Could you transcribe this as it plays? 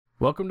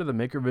Welcome to the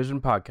Maker Vision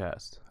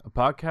Podcast, a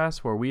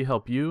podcast where we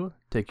help you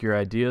take your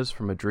ideas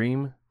from a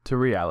dream to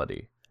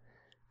reality.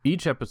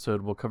 Each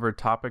episode will cover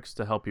topics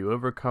to help you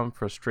overcome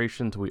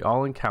frustrations we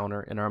all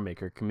encounter in our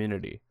maker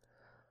community.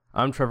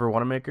 I'm Trevor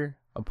Wanamaker,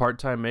 a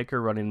part-time maker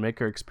running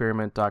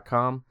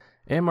MakerExperiment.com,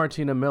 and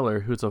Martina Miller,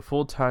 who's a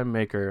full-time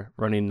maker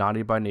running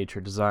Naughty by Nature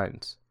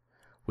Designs.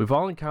 We've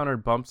all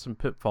encountered bumps and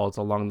pitfalls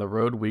along the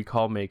road we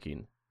call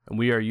making, and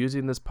we are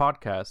using this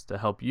podcast to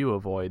help you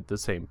avoid the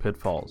same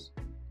pitfalls.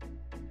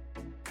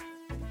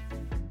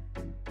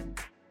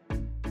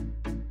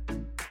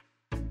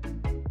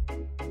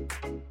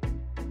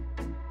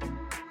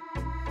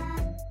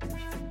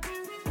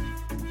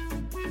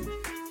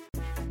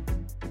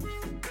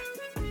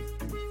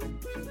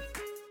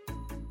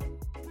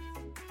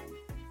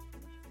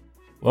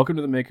 Welcome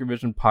to the Maker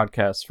Vision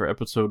Podcast for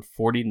episode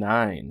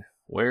 49,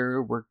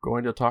 where we're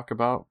going to talk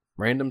about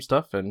random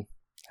stuff and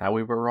how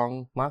we were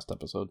wrong last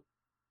episode.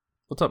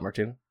 What's up,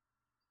 Martina?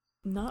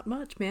 Not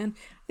much, man.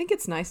 I think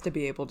it's nice to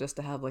be able just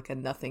to have like a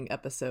nothing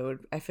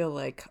episode. I feel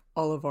like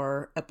all of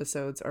our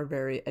episodes are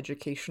very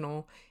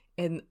educational,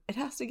 and it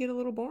has to get a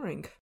little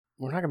boring.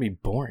 We're not going to be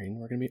boring.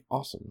 We're going to be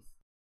awesome.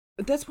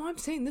 But that's why I'm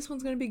saying this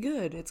one's going to be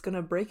good. It's going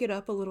to break it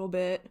up a little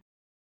bit,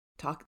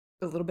 talk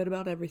a little bit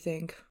about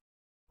everything,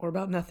 or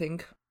about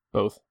nothing.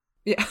 Both.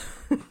 Yeah.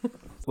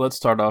 Let's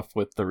start off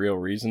with the real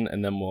reason,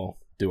 and then we'll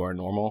do our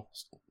normal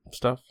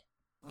stuff.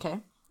 Okay,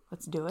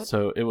 let's do it.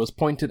 So it was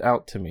pointed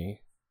out to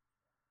me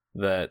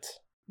that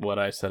what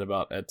I said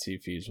about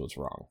Etsy fees was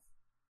wrong.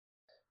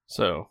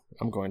 So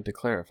I'm going to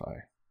clarify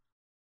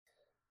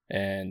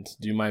and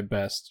do my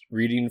best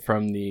reading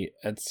from the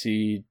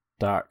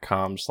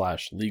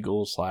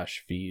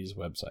etsy.com/legal/fees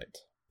website.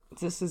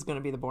 This is going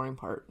to be the boring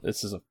part.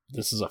 This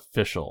is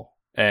official.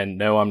 And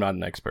no, I'm not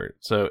an expert.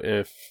 So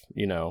if,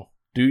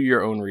 do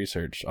your own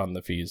research on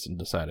the fees and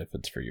decide if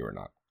it's for you or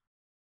not.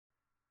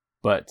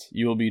 But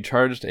you will be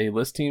charged a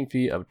listing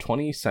fee of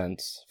 20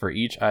 cents for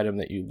each item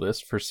that you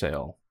list for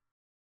sale.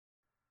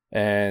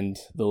 And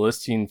the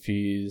listing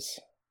fees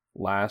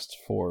last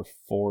for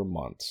 4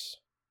 months,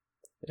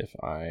 if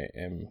I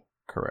am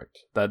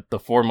correct. That the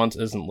 4 months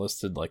isn't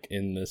listed like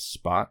in this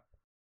spot,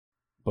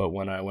 but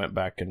when I went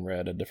back and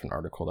read a different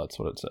article, that's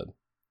what it said.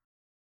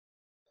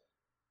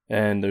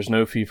 And there's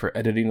no fee for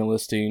editing a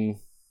listing.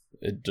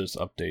 It just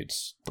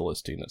updates the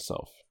listing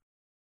itself.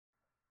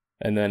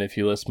 And then if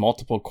you list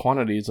multiple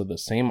quantities of the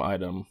same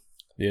item,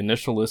 the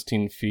initial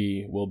listing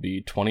fee will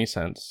be 20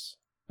 cents,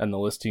 and the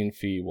listing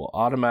fee will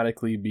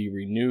automatically be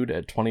renewed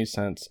at 20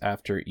 cents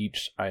after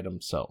each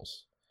item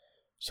sells.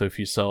 So if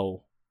you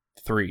sell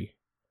 3,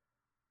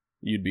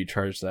 you'd be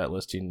charged that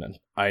listing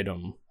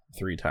item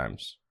 3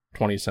 times.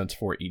 20 cents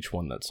for each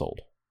one that's sold.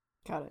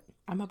 Got it.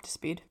 I'm up to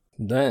speed.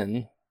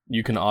 Then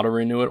you can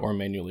auto-renew it or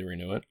manually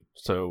renew it.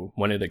 So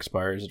when it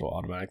expires, it'll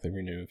automatically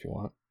renew if you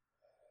want.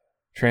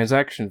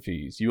 Transaction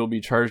fees. You will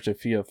be charged a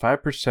fee of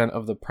 5%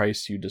 of the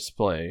price you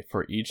display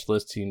for each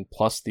listing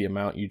plus the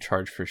amount you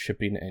charge for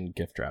shipping and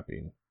gift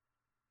wrapping.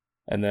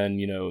 And then,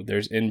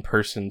 there's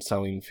in-person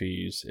selling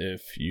fees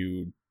if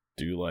you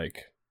do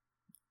like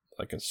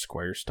a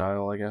Square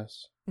style, I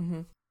guess.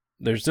 Mm-hmm.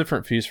 There's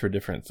different fees for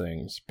different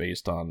things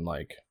based on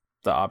like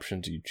the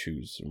options you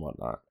choose and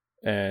whatnot.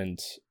 And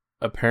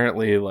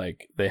apparently,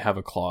 like, they have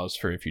a clause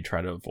for if you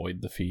try to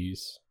avoid the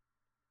fees.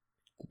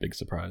 Big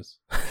surprise.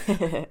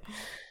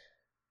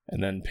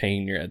 And then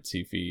paying your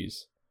Etsy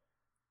fees.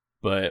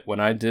 But when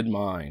I did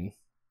mine,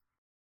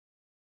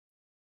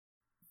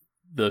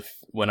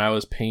 when I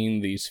was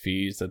paying these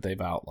fees that they've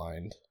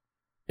outlined,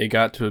 it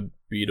got to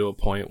be to a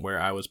point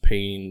where I was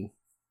paying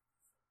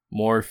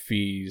more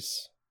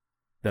fees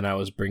than I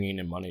was bringing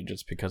in money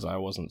just because I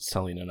wasn't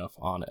selling enough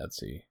on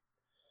Etsy.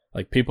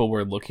 Like, people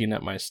were looking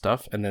at my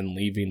stuff and then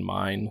leaving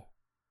mine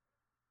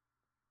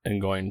and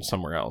going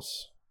somewhere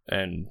else.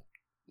 And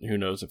who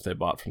knows if they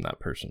bought from that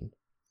person.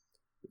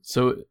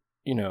 So,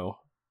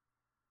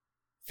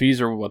 fees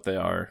are what they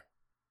are.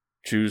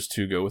 Choose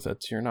to go with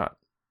Etsy or not.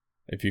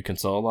 If you can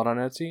sell a lot on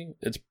Etsy,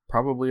 it's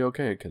probably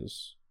okay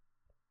because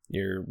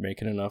you're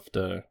making enough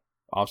to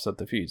offset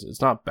the fees. It's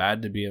not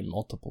bad to be in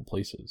multiple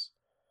places.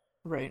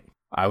 Right.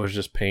 I was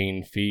just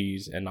paying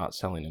fees and not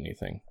selling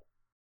anything.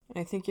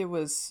 I think it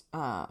was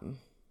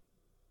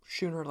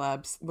Schooner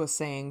Labs was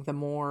saying the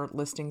more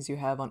listings you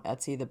have on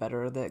Etsy, the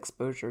better the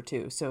exposure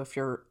too. So if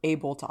you're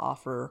able to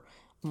offer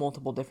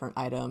multiple different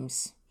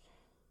items,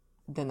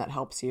 then that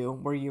helps you.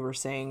 Where you were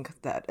saying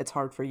that it's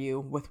hard for you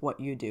with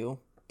what you do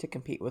to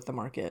compete with the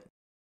market.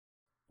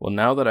 Well,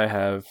 now that I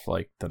have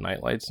like the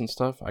night lights and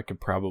stuff, I could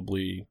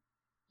probably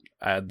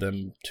add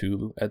them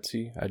to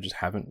Etsy. I just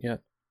haven't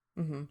yet.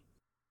 Mm-hmm.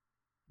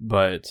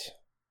 But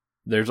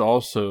there's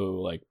also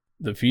like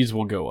the fees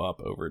will go up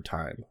over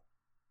time.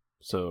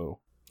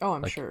 So,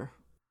 I'm sure.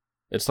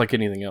 It's like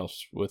anything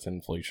else with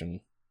inflation.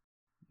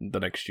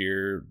 The next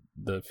year,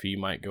 the fee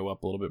might go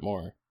up a little bit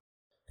more.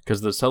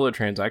 Because the seller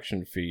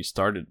transaction fee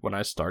when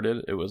I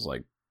started, it was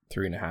like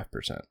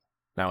 3.5%.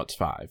 Now it's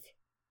 5%.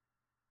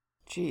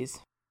 Jeez.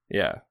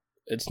 Yeah.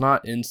 It's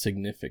not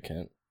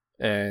insignificant.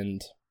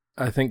 And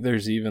I think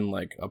there's even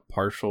like a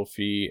partial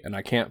fee, and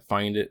I can't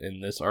find it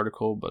in this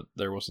article, but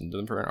there was a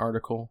different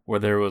article where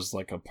there was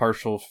like a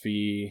partial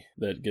fee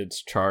that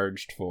gets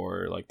charged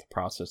for like the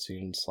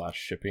processing /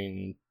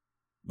 shipping,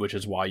 which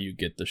is why you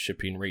get the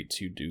shipping rates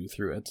you do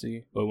through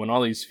Etsy. But when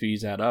all these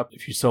fees add up,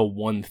 if you sell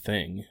one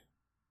thing,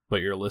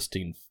 but you're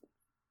listing,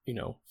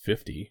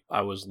 50,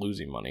 I was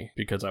losing money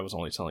because I was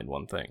only selling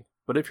one thing.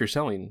 But if you're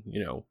selling,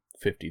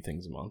 50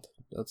 things a month,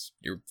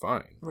 you're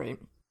fine. Right.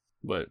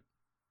 But,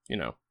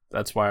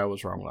 that's why I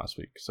was wrong last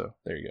week. So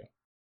there you go.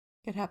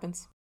 It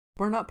happens.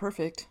 We're not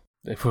perfect.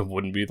 It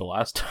wouldn't be the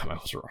last time I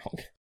was wrong.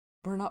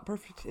 We're not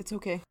perfect. It's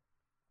okay.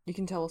 You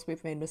can tell us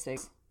we've made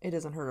mistakes. It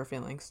doesn't hurt our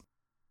feelings.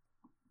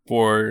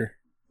 For,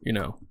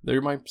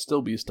 there might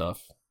still be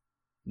stuff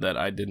that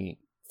I didn't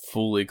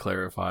fully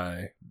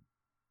clarify,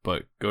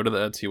 but go to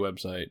the Etsy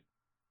website,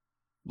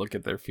 look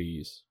at their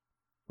fees,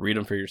 read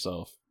them for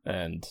yourself,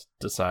 and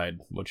decide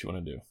what you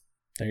want to do.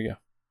 There you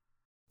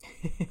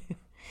go.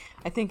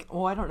 I think,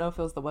 I don't know if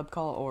it was the web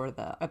call or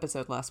the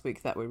episode last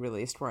week that we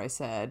released where I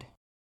said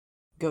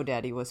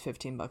GoDaddy was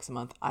 $15 a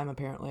month. I'm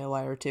apparently a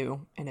liar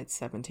too, and it's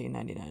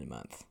 $17.99 a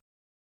month.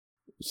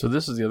 So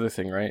this is the other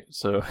thing, right?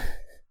 So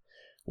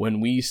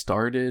when we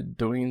started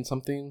doing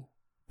something,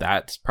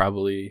 that's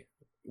probably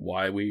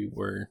why we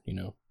were,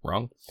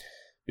 wrong.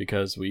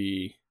 Because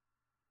we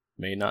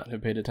may not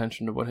have paid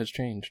attention to what has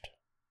changed.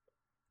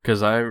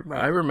 Because I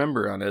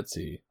remember on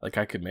Etsy, like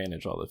I could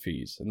manage all the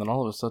fees. And then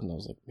all of a sudden I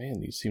was like,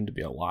 man, these seem to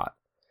be a lot.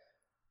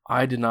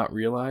 I did not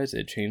realize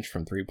it changed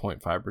from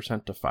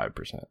 3.5% to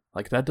 5%.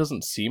 Like that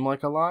doesn't seem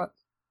like a lot.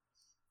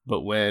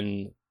 But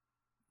when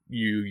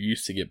you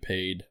used to get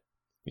paid,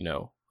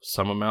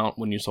 some amount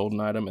when you sold an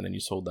item, and then you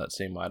sold that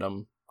same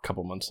item a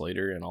couple months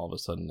later, and all of a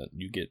sudden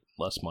you get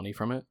less money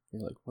from it,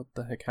 you're like, what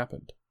the heck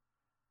happened?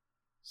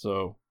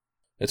 So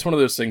it's one of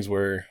those things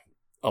where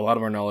a lot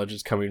of our knowledge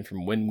is coming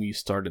from when we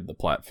started the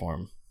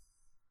platform,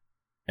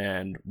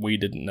 and we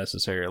didn't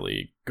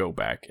necessarily go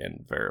back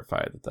and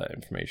verify that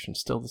information's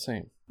still the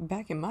same.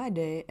 Back in my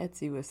day,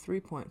 Etsy was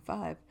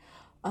 3.5.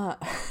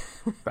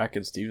 Back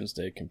in Steven's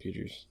day,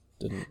 computers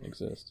didn't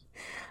exist.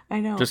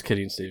 I know. Just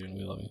kidding, Steven.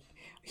 We love you.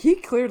 He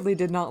clearly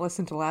did not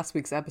listen to last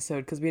week's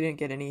episode because we didn't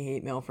get any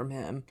hate mail from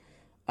him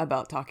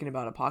about talking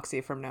about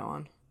epoxy from now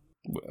on.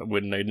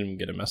 When I didn't even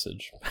get a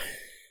message.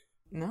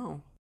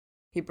 No.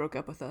 He broke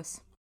up with us.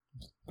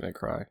 I'm gonna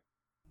cry.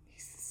 He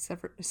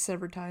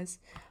severed ties.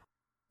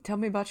 Tell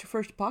me about your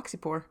first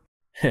epoxy pour.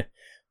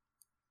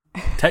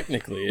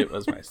 Technically, it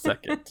was my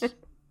second.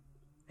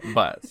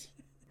 But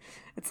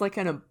it's like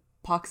an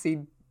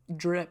epoxy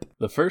drip.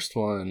 The first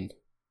one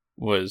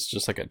was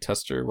just like a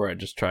tester where I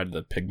just tried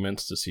the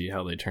pigments to see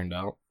how they turned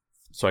out,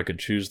 so I could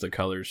choose the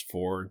colors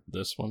for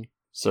this one.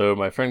 So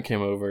my friend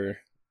came over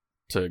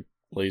to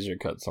laser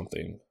cut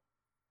something,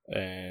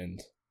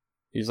 and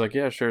he's like,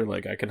 yeah, sure,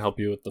 like I can help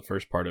you with the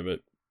first part of it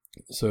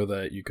so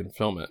that you can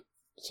film it.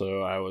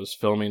 So I was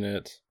filming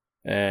it,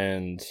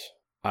 and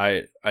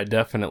I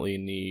definitely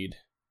need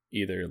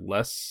either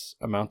less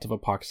amount of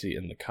epoxy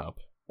in the cup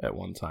at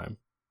one time,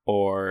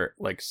 or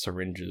like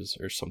syringes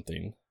or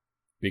something.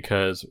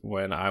 Because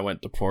when I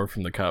went to pour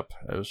from the cup,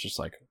 it was just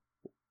like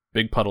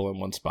big puddle in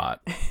one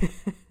spot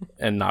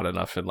and not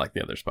enough in like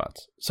the other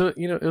spots. So,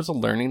 it was a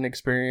learning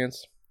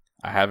experience.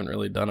 I haven't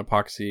really done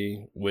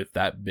epoxy with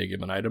that big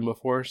of an item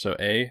before. So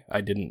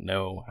I didn't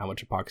know how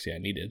much epoxy I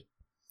needed.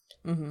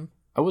 Mm-hmm.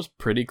 I was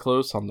pretty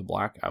close on the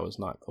black. I was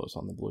not close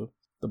on the blue.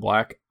 The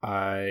black,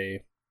 I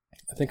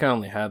think I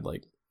only had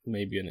like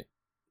maybe an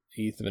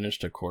 1/8 of an inch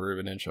to 1/4 of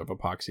an inch of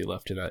epoxy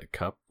left in that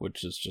cup,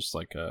 which is just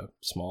like a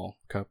small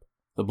cup.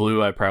 The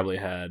blue, I probably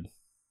had,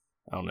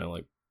 I don't know,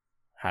 like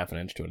 1/2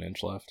 inch to an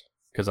inch left,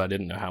 because I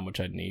didn't know how much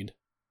I'd need.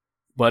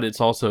 But it's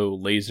also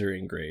laser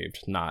engraved,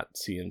 not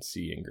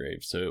CNC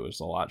engraved, so it was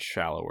a lot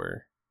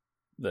shallower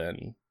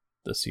than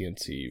the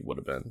CNC would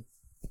have been.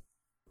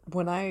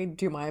 When I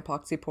do my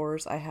epoxy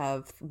pours, I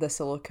have the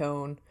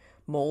silicone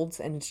molds,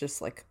 and it's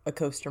just like a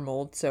coaster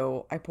mold,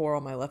 so I pour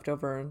all my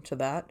leftover into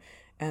that,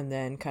 and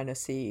then kind of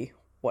see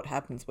what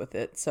happens with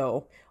it.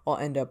 So I'll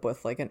end up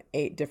with like an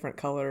 8 different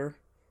color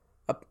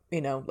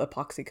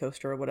epoxy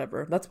coaster or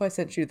whatever. That's why I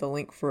sent you the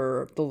link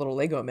for the little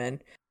Lego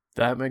men.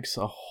 That makes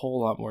a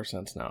whole lot more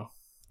sense now.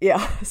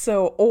 Yeah,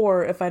 so,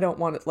 or if I don't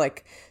want it,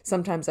 like,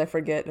 sometimes I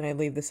forget and I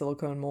leave the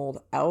silicone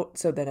mold out,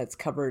 so then it's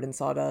covered in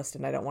sawdust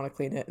and I don't want to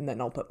clean it, and then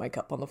I'll put my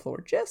cup on the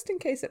floor just in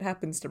case it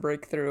happens to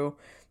break through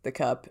the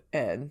cup,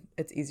 and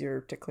it's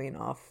easier to clean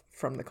off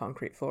from the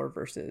concrete floor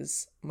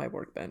versus my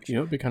workbench. You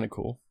know what would be kind of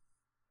cool?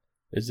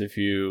 Is if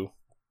you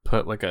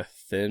put, like, a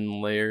thin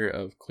layer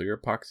of clear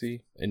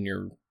epoxy in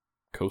your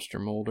coaster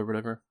mold or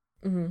whatever,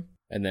 mm-hmm.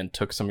 and then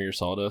took some of your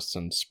sawdust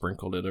and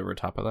sprinkled it over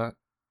top of that,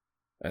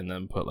 and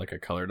then put like a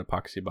colored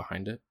epoxy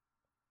behind it.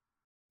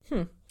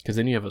 Because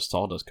then you have a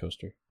sawdust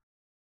coaster.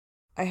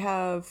 I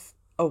have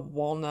a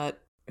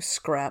walnut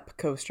scrap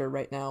coaster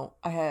right now.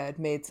 I had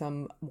made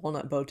some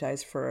walnut bow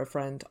ties for a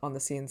friend on the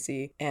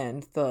CNC,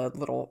 and the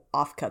little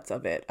offcuts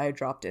of it I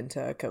dropped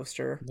into a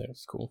coaster.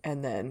 That's cool.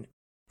 And then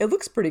it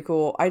looks pretty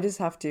cool. I just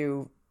have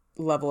to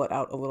level it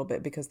out a little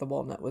bit because the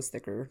walnut was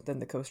thicker than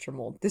the coaster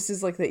mold. This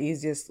is like the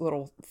easiest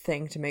little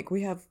thing to make.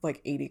 We have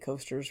like 80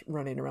 coasters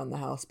running around the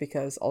house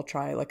because I'll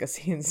try like a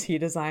CNC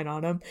design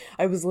on them.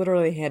 I was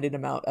literally handing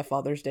them out at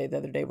Father's Day the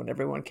other day when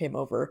everyone came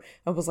over.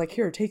 I was like,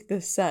 here, take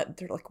this set.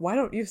 They're like, why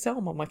don't you sell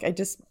them? I'm like, I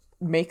just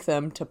make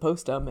them to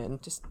post them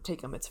and just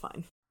take them. It's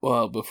fine.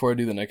 Well, before I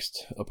do the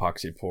next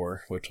epoxy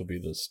pour, which will be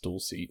the stool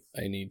seat,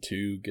 I need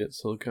to get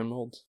silicone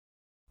molds.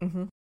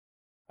 Mm-hmm.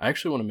 I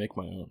actually want to make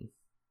my own,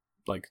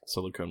 like,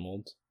 silicone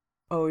molds.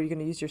 Oh, are you going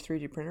to use your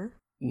 3D printer?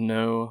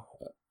 No.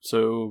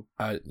 So,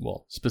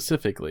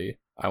 specifically,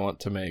 I want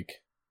to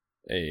make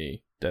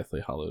a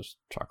Deathly Hallows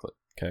chocolate,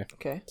 okay?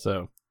 Okay.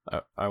 So,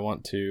 I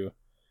want to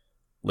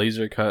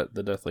laser cut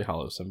the Deathly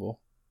Hallows symbol.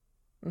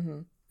 Mm-hmm.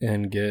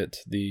 And get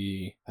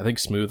I think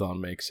Smooth On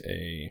makes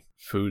a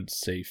food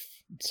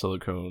safe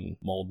silicone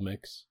mold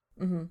mix.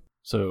 Mm-hmm.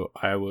 So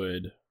I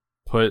would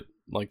put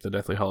like the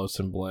Deathly Hallows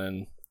symbol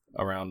in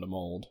around a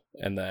mold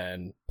and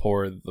then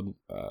pour the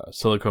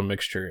silicone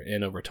mixture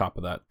in over top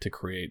of that to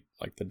create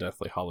like the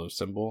Deathly Hallows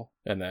symbol.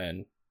 And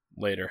then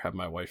later have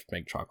my wife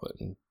make chocolate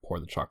and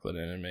pour the chocolate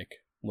in and make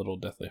little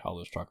Deathly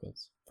Hallows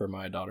chocolates for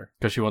my daughter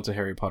because she wants a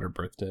Harry Potter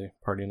birthday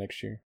party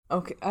next year.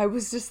 Okay, I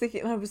was just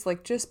thinking, I was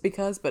like, just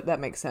because, but that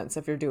makes sense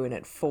if you're doing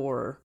it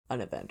for an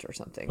event or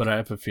something. But I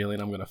have a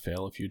feeling I'm going to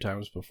fail a few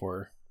times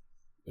before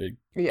it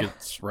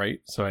gets right,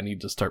 so I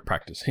need to start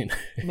practicing.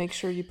 Make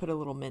sure you put a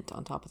little mint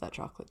on top of that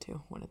chocolate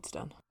too when it's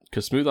done.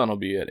 Because Smooth On will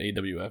be at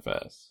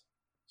AWFS,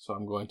 so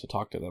I'm going to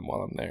talk to them while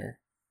I'm there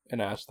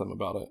and ask them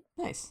about it.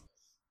 Nice.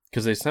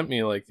 Because they sent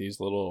me like these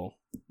little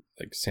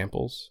like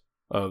samples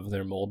of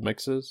their mold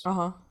mixes.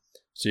 Uh-huh.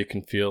 So you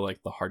can feel like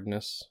the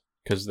hardness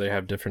because they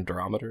have different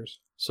durometers.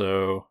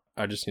 So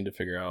I just need to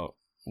figure out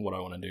what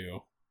I want to do.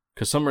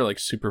 Because some are like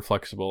super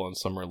flexible and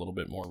some are a little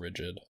bit more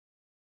rigid.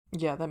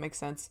 Yeah, that makes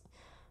sense.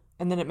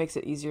 And then it makes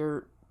it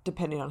easier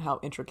depending on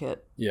how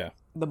intricate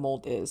the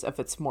mold is, if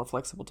it's more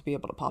flexible to be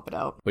able to pop it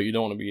out. But you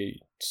don't want to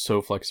be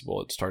so flexible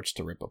it starts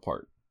to rip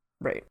apart.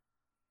 Right.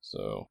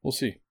 So we'll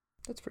see.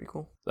 That's pretty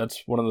cool.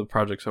 That's one of the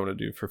projects I want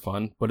to do for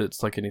fun, but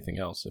it's like anything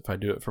else. If I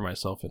do it for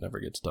myself, it never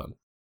gets done.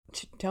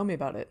 Tell me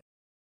about it.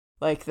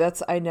 Like,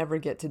 I never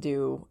get to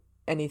do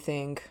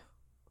anything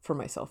for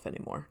myself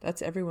anymore.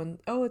 That's everyone.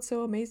 Oh, it's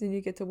so amazing.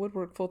 You get to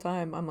woodwork full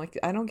time. I'm like,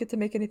 I don't get to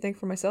make anything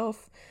for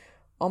myself.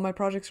 All my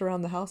projects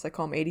around the house, I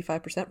call them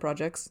 85%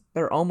 projects.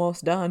 They're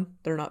almost done.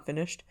 They're not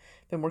finished.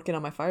 Been working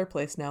on my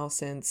fireplace now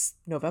since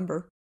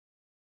November.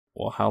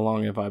 Well, how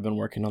long have I been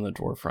working on the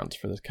drawer fronts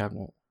for this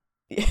cabinet?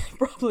 Yeah,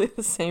 probably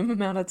the same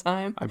amount of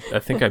time. I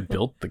think I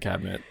built the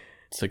cabinet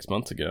 6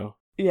 months ago.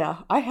 Yeah,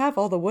 I have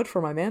all the wood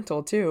for my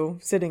mantle too,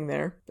 sitting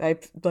there. I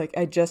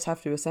just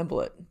have to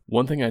assemble it.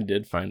 One thing I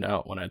did find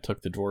out when I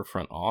took the drawer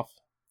front off,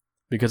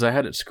 because I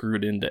had it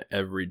screwed into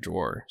every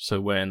drawer,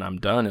 so when I'm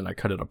done and I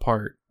cut it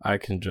apart, I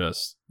can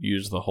just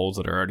use the holes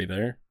that are already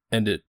there,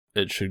 and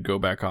it should go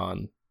back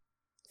on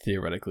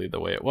theoretically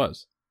the way it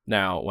was.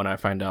 Now, when I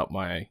find out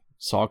my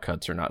saw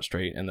cuts are not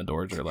straight and the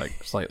doors are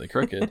like slightly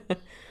crooked,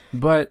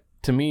 but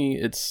to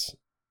me,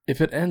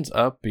 if it ends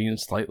up being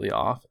slightly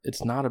off,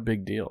 it's not a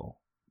big deal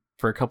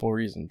for a couple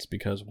reasons.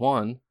 Because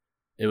one,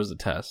 it was a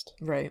test,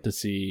 right, to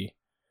see,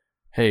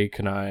 hey,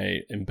 can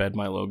I embed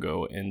my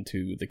logo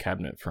into the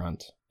cabinet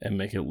front and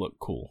make it look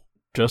cool?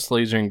 Just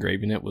laser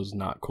engraving it was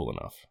not cool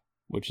enough,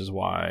 which is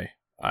why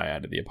I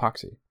added the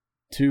epoxy.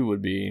 Two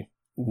would be,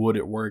 would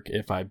it work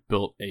if I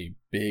built a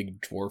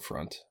big drawer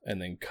front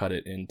and then cut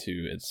it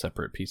into its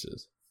separate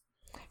pieces?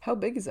 How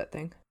big is that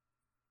thing?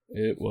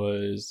 It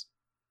was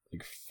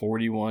like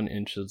 41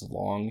 inches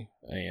long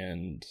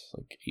and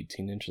like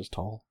 18 inches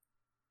tall.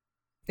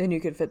 And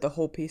you could fit the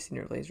whole piece in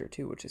your laser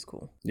too, which is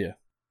cool. Yeah,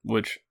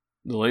 which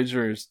the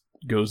laser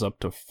goes up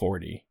to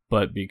 40,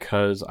 but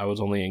because I was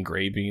only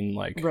engraving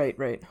like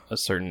right a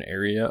certain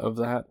area of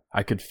that,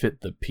 I could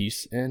fit the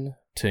piece in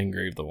to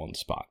engrave the one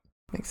spot.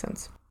 Makes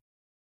sense.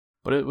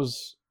 But it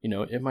was,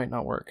 it might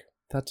not work.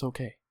 That's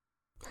okay.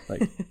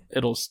 Like,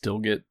 it'll still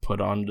get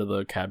put onto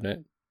the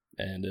cabinet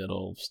and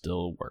it'll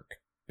still work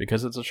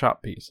because it's a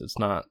shop piece. It's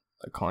not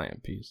a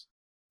client piece.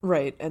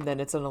 Right, and then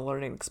it's a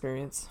learning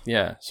experience.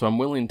 Yeah, so I'm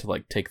willing to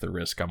like take the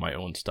risk on my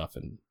own stuff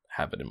and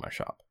have it in my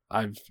shop.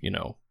 I've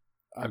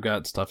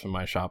got stuff in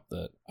my shop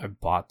that I've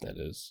bought that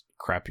is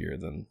crappier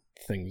than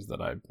things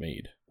that I've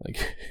made.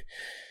 Like,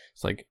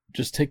 it's like,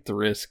 just take the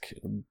risk.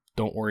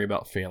 Don't worry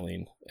about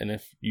failing. And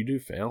if you do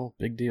fail,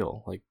 big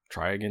deal. Like,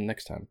 try again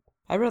next time.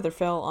 I'd rather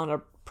fail on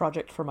a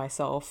project for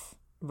myself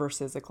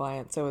versus a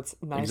client. So it's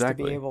nice to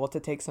be able to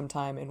take some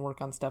time and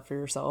work on stuff for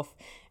yourself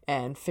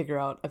and figure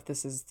out if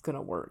this is going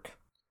to work.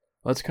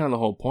 That's kind of the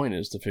whole point,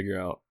 is to figure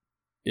out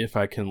if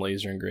I can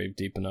laser engrave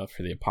deep enough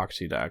for the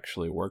epoxy to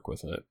actually work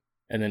with it.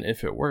 And then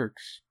if it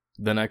works,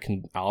 then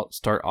I'll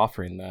start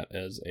offering that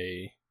as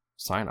a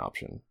sign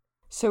option.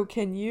 So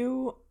can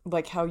you,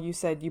 like how you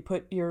said, you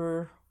put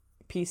your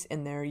piece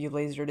in there, you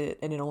lasered it,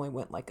 and it only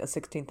went like a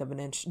 1/16 of an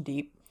inch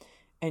deep,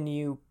 and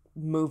you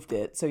moved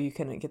it so you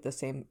couldn't get the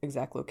same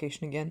exact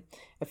location again.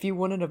 If you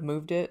wouldn't have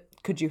moved it,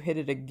 could you hit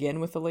it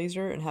again with the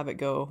laser and have it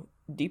go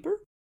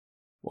deeper?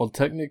 Well,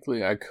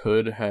 technically, I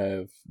could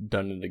have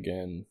done it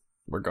again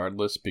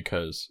regardless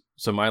because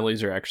so my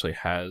laser actually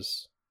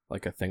has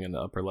like a thing in the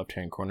upper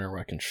left-hand corner where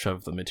I can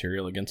shove the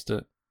material against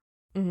it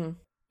Mm-hmm.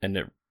 and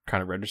it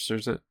kind of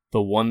registers it.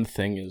 The one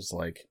thing is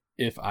like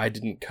if I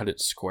didn't cut it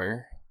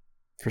square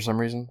for some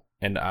reason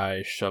and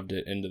I shoved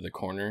it into the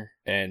corner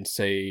and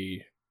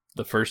say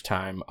the first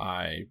time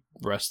I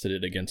rested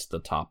it against the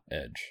top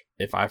edge.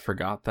 If I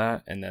forgot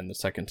that and then the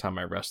second time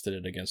I rested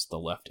it against the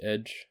left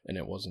edge and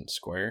it wasn't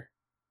square,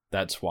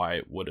 that's why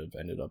it would have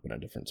ended up in a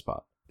different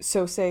spot.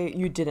 So say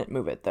you didn't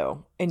move it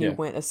though, and you Yeah.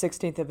 went a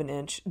 16th of an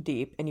inch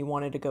deep and you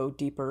wanted to go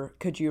deeper,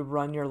 could you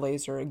run your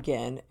laser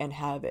again and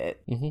have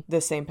it Mm-hmm. the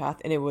same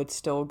path and it would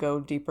still go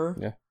deeper?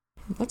 Yeah.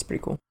 That's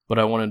pretty cool. But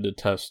I wanted to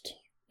test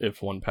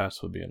if one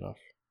pass would be enough.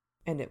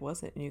 And it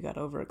wasn't, and you got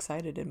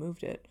overexcited and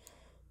moved it.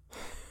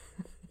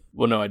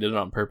 Well, no, I did it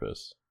on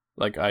purpose.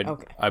 Like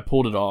Okay. I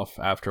pulled it off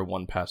after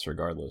one pass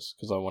regardless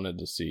because I wanted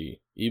to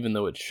see, even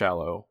though it's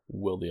shallow,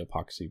 will the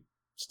epoxy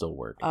still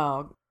work?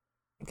 Oh,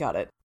 got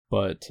it.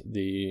 But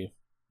the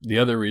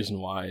other reason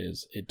why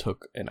is it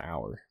took an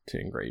hour to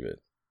engrave it.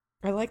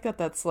 I like that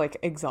that's like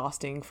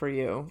exhausting for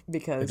you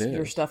because It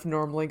your is. stuff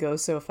normally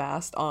goes so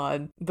fast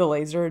on the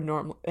laser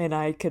and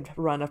I could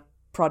run a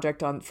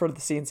project on for the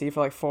CNC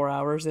for like 4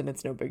 hours and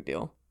it's no big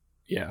deal.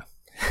 Yeah.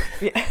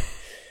 Yeah.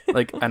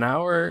 Like an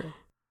hour.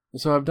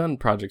 So I've done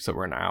projects that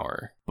were an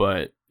hour,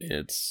 but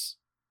it's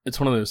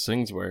one of those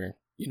things where,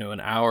 you know,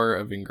 an hour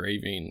of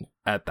engraving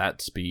at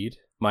that speed,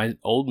 my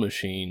old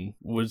machine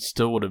would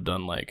have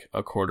done like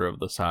a quarter of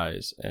the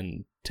size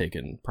and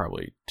taken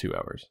probably 2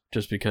 hours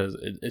just because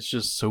it's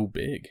just so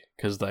big.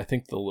 Because I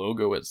think the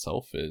logo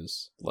itself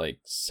is like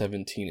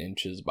 17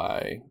 inches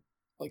by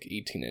like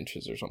 18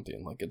 inches or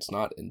something. Like it's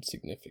not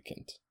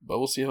insignificant, but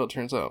we'll see how it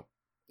turns out.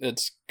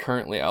 It's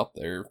currently out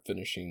there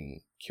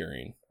finishing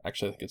curing.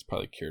 Actually, I think it's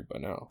probably cured by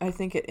now. I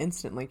think it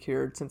instantly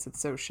cured since it's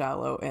so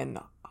shallow and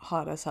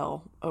hot as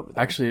hell over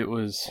there. Actually, it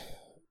was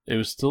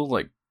still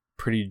like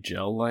pretty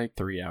gel-like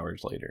 3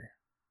 hours later.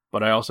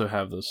 But I also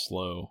have the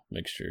slow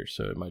mixture,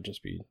 so it might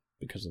just be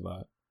because of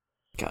that.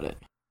 Got it.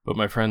 But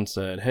my friend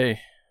said, hey,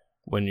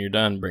 when you're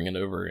done, bring it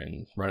over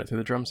and run it through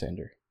the drum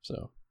sander.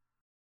 So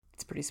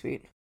It's pretty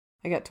sweet.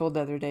 I got told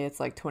the other day it's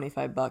like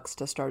 $25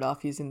 to start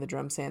off using the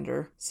drum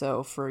sander.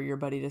 So for your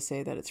buddy to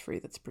say that it's free,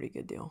 that's a pretty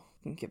good deal.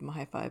 You can give him a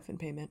high five in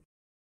payment.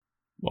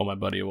 well, my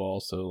buddy will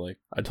also like,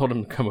 I told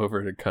him to come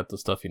over to cut the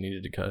stuff he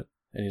needed to cut.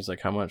 And he's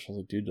like, how much? I was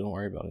like, dude, don't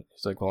worry about it.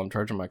 He's like, well, I'm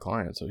charging my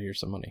client, so here's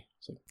some money. I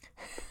was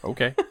like,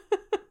 okay.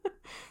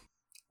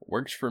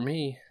 Works for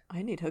me.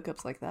 I need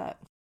hookups like that.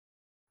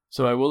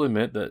 So I will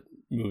admit that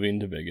moving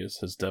to Vegas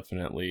has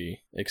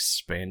definitely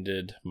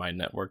expanded my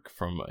network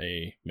from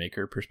a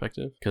maker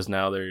perspective. Because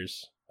now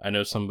I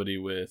know somebody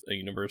with a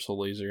universal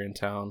laser in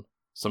town,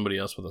 somebody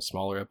else with a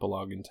smaller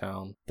epilogue in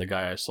town, the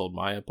guy I sold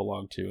my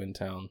epilogue to in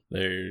town.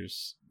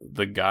 There's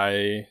the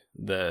guy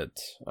that,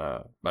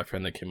 my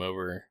friend that came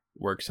over,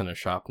 works in a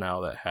shop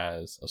now that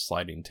has a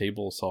sliding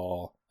table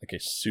saw, like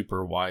a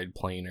super wide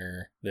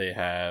planer. They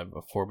have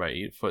a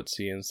 4x8 foot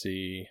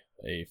CNC,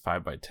 a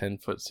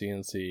 5x10 foot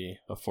CNC,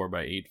 a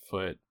 4x8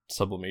 foot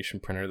sublimation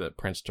printer that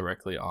prints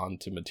directly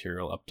onto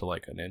material up to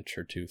like an inch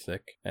or two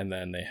thick. And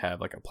then they have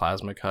like a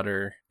plasma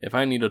cutter. If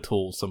I need a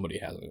tool, somebody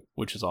has it,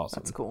 which is awesome.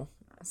 That's cool.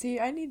 See,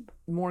 I need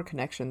more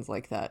connections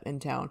like that in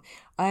town.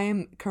 I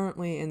am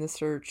currently in the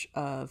search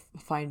of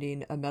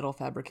finding a metal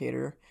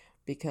fabricator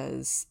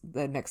because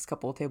the next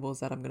couple of tables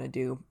that I'm going to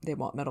do, they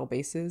want metal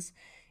bases.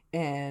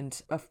 And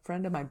a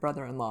friend of my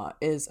brother-in-law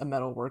is a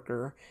metal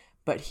worker,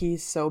 but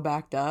he's so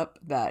backed up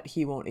that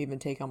he won't even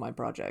take on my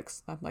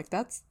projects. I'm like,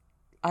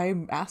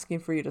 I'm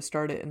asking for you to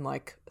start it in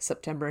like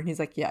September. And he's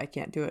like, yeah, I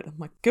can't do it. I'm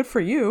like, good for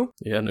you.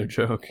 Yeah, no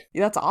joke.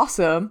 Yeah, that's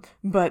awesome,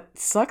 but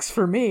sucks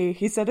for me.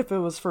 He said if it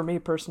was for me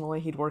personally,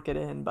 he'd work it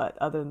in, but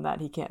other than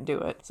that, he can't do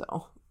it.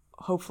 So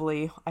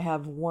hopefully I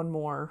have one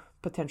more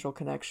potential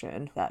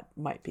connection that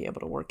might be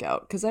able to work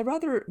out. Because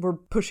we're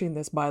pushing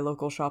this buy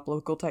local, shop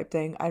local type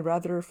thing. I'd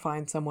rather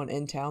find someone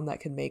in town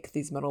that can make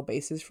these metal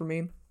bases for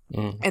me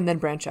and then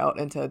branch out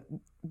into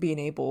being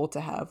able to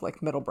have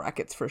like metal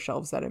brackets for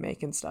shelves that I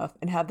make and stuff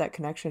and have that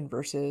connection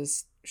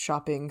versus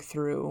shopping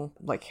through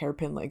like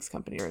Hairpin Legs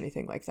Company or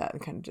anything like that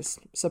and kind of just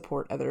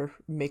support other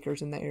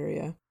makers in the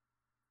area.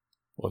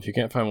 Well, if you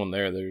can't find one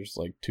there, there's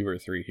like 2 or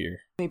 3 here.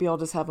 Maybe I'll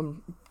just have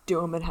them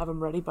do them and have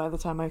them ready by the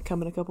time I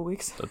come in a couple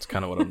weeks. That's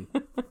kind of what I'm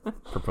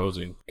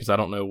proposing because I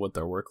don't know what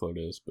their workload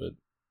is, but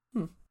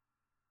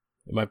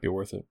it might be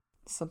worth it.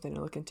 Something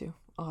to look into.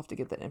 I'll have to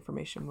get that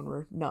information when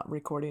we're not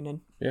recording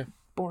and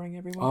boring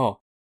everyone. Oh,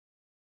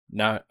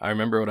 now I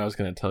remember what I was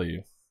going to tell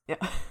you Yeah.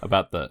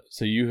 about that.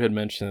 So you had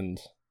mentioned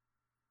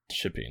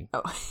shipping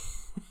Oh.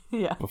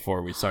 Yeah.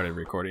 before we started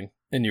recording,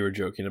 and you were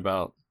joking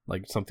about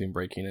like something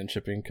breaking and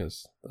shipping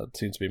because that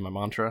seems to be my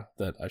mantra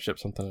that I ship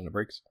something and it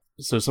breaks.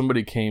 So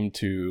somebody came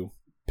to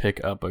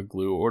pick up a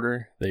glue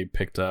order. They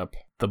picked up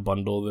the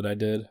bundle that I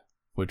did,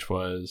 which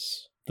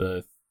was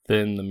the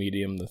thin, the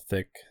medium, the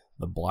thick,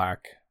 the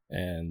black,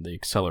 and the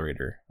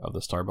accelerator of the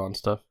Starbond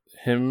stuff.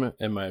 Him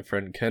and my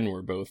friend Ken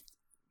were both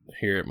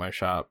here at my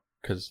shop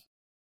because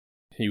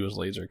he was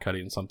laser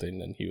cutting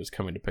something and he was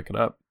coming to pick it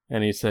up.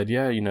 And he said,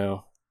 yeah,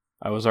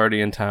 I was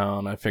already in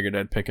town. I figured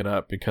I'd pick it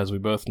up because we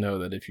both know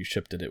that if you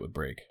shipped it, it would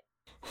break.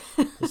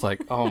 It's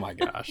like, oh my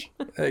gosh.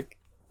 Like,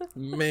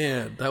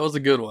 man, that was a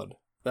good one.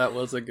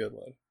 It's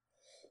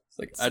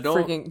like, it's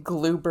freaking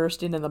glue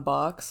bursting in the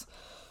box.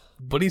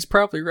 But he's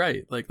probably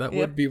right. Like, that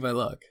would be my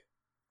luck.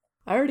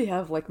 I already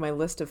have, like, my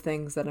list of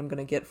things that I'm going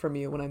to get from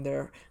you when I'm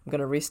there. I'm going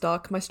to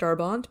restock my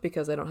Starbond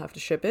because I don't have to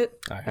ship it.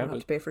 I don't have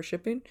to pay for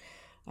shipping.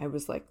 I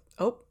was like,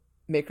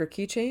 maker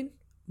keychain.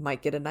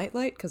 Might get a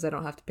nightlight because I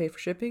don't have to pay for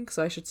shipping.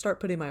 So I should start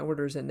putting my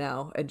orders in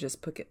now and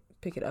just pick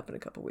it up in a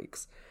couple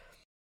weeks.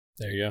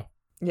 There you go.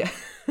 Yeah.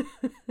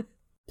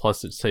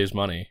 Plus, it saves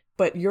money.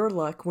 But your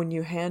luck, when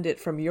you hand it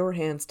from your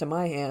hands to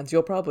my hands,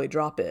 you'll probably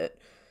drop it.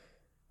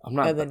 I'm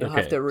not. And then you'll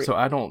have to. So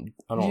I don't.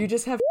 You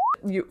just have.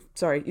 You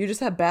just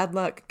have bad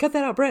luck. Cut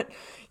that out, Brent.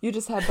 You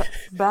just have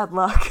bad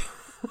luck.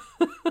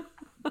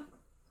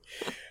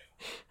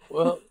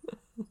 Well,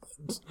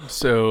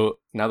 so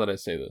now that I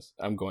say this,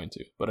 I'm going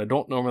to. But I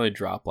don't normally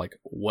drop like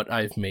what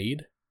I've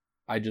made.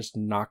 I just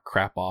knock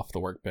crap off the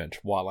workbench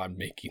while I'm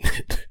making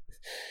it.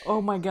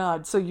 Oh my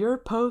god. So your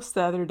post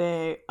the other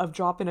day of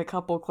dropping a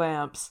couple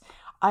clamps,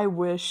 I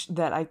wish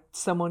that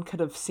someone could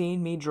have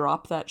seen me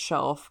drop that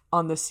shelf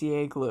on the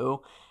CA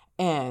glue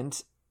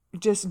and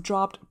just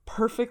dropped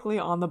perfectly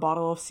on the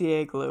bottle of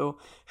CA glue,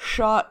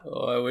 shot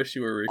I wish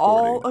you were recording.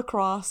 All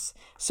across.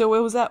 So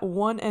it was at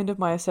one end of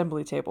my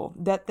assembly table.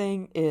 That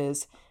thing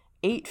is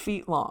 8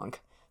 feet long.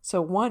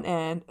 So one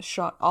end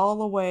shot all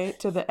the way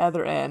to the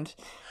other end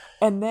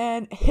and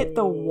then hit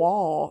the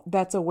wall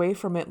that's away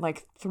from it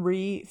like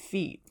 3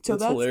 feet. So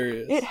that's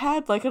hilarious. It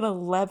had like an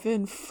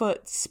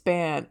 11-foot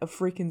span of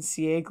freaking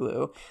CA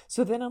glue.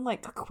 So then I'm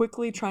like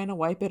quickly trying to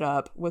wipe it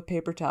up with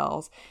paper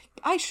towels.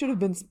 I should have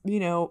been,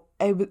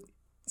 I was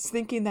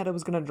thinking that it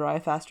was going to dry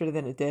faster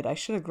than it did. I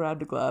should have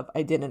grabbed a glove.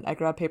 I didn't. I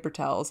grabbed paper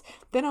towels.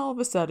 Then all of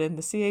a sudden,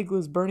 the CA glue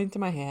is burning to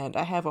my hand.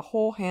 I have a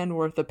whole hand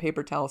worth of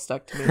paper towels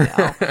stuck to me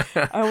now.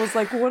 I was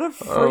like, what a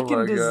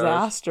freaking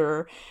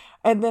disaster.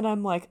 And then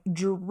I'm like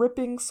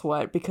dripping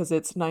sweat because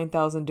it's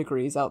 9,000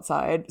 degrees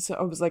outside. So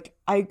I was like,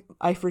 I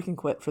freaking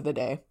quit for the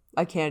day.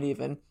 I can't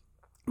even.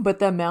 But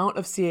the amount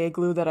of CA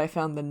glue that I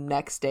found the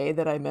next day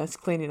that I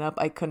missed cleaning up,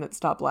 I couldn't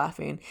stop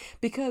laughing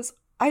because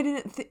I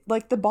didn't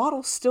like the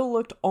bottle still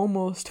looked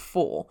almost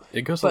full.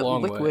 It goes a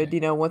long liquid,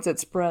 way. Once it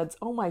spreads,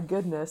 oh my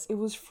goodness, it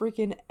was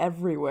freaking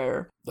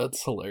everywhere.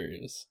 That's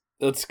hilarious.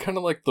 That's kind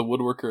of like the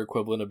woodworker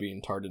equivalent of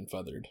being tarred and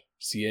feathered.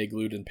 CA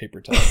glued in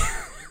paper towel.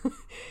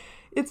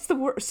 It's the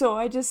worst. So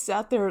I just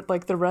sat there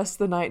like the rest of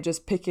the night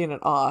just picking it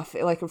off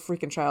like a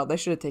freaking child. I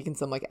should have taken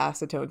some like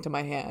acetone to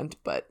my hand,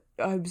 but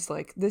I was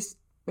like,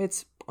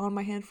 it's on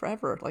my hand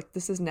forever. Like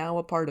this is now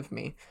a part of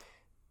me.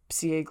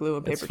 CA glue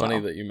and paper towel. It's funny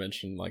that you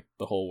mentioned like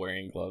the whole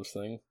wearing gloves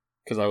thing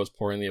because I was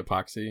pouring the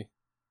epoxy,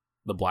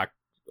 the black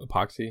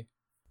epoxy.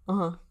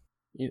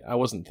 I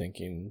wasn't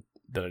thinking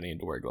that I needed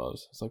to wear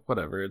gloves. It's like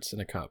whatever, it's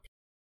in a cup.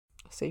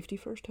 Safety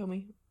first,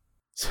 homie.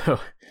 So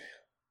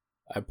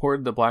I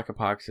poured the black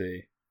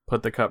epoxy,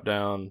 put the cup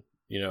down,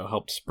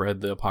 helped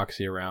spread the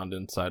epoxy around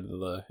inside of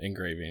the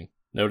engraving.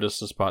 Noticed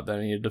the spot that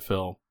I needed to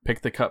fill.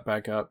 Picked the cup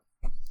back up,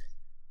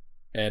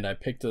 and I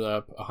picked it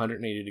up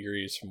 180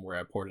 degrees from where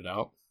I poured it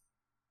out.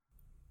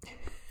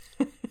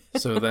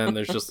 So then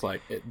there's just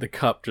like the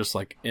cup just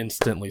like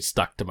instantly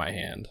stuck to my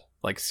hand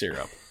like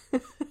syrup.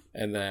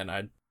 And then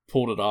I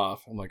pulled it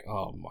off. I'm like,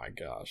 oh my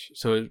gosh.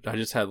 So I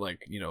just had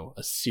like,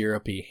 a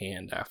syrupy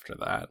hand after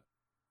that.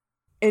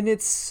 And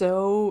it's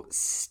so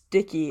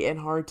sticky and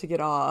hard to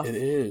get off. It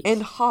is.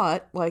 And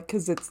hot, like,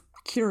 because it's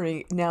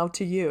curing now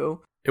to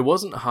you. It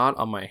wasn't hot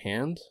on my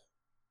hand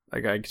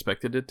like I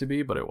expected it to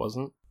be, but it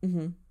wasn't.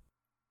 Mm-hmm.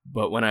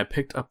 But when I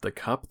picked up the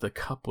cup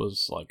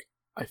was like,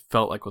 I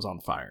felt like was on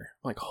fire.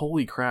 I'm like,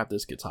 holy crap,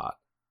 this gets hot.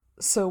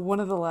 So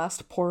one of the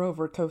last pour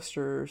over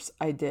coasters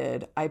I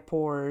did, I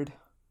poured,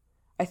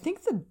 I think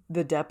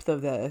the depth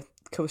of the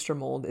coaster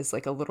mold is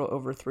like a little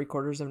over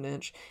 3/4 of an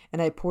inch.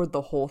 And I poured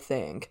the whole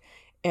thing.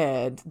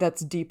 And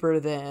that's deeper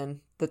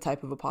than the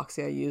type of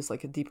epoxy I use,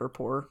 like a deeper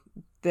pour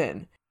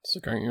than.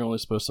 So aren't you only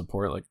supposed to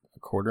pour like a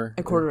quarter?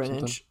 A quarter an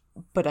inch.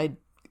 But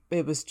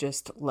it was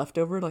just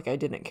leftover, like I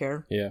didn't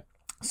care. Yeah.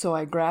 So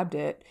I grabbed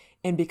it,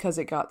 and because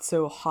it got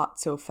so hot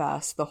so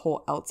fast, the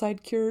whole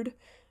outside cured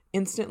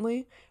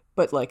instantly,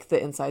 but like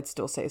the inside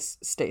still stay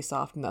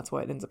soft, and that's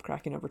why it ends up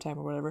cracking over time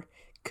or whatever.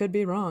 Could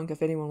be wrong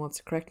if anyone wants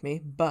to correct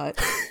me,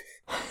 but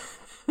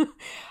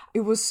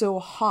it was so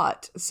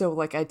hot. So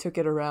like I took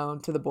it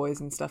around to the boys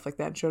and stuff like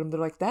that and showed them. They're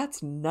like,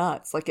 that's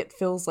nuts. Like it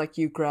feels like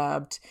you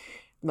grabbed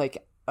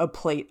like a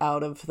plate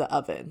out of the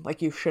oven.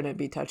 Like you shouldn't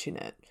be touching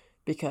it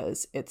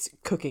because it's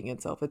cooking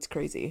itself. It's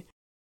crazy.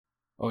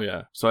 Oh,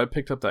 yeah. So I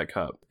picked up that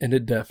cup, and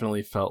it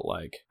definitely felt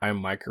like I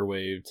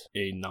microwaved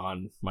a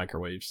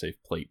non-microwave safe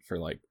plate for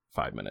like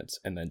 5 minutes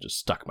and then just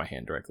stuck my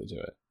hand directly to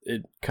it.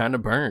 It kind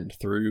of burned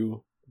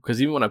through,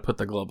 because even when I put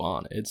the glove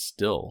on, it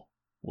still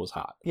was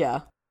hot.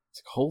 Yeah. It's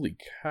like, holy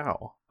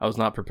cow. I was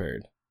not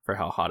prepared for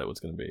how hot it was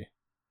going to be.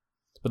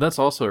 But that's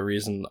also a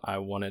reason I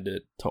wanted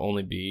it to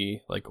only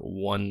be like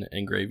one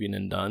engraving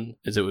and done,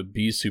 is it would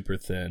be super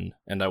thin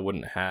and I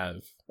wouldn't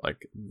have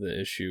like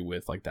the issue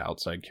with like the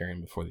outside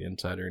carrying before the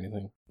inside or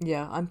anything.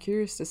 Yeah, I'm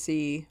curious to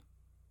see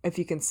if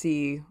you can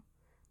see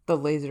the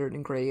laser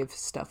engraved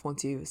stuff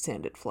once you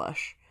sand it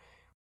flush.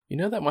 You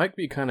know, that might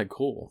be kind of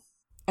cool.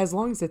 As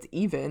long as it's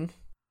even.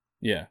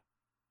 Yeah,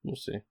 we'll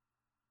see.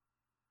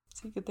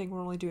 It's a good thing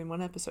we're only doing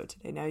one episode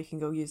today. Now you can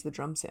go use the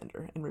drum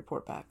sander and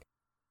report back.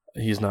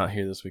 He's not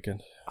here this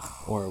weekend.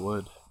 Or I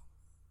would.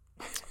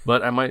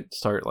 But I might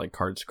start like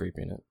card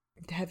scraping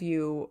it. Have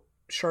you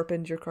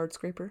sharpened your card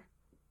scraper?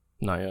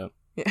 Not yet.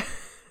 Yeah.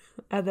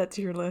 Add that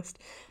to your list.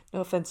 No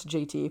offense,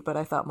 JT, but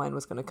I thought mine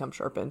was going to come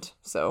sharpened.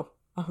 So,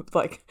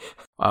 like...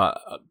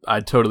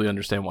 I totally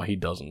understand why he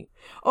doesn't.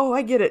 Oh,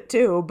 I get it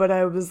too, but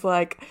I was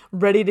like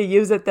ready to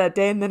use it that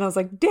day, and then I was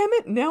like, damn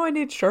it, now I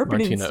need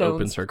sharpening Martina stones.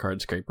 opens her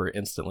card scraper,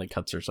 instantly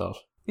cuts herself.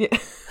 Yeah.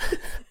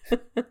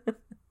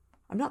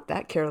 I'm not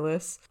that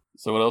careless.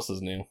 So what else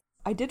is new?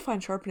 I did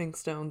find sharpening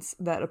stones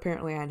that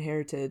apparently I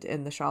inherited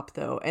in the shop,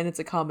 though, and it's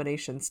a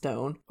combination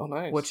stone. Oh,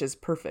 nice. Which is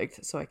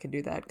perfect, so I can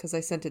do that, because I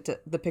sent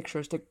the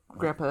pictures to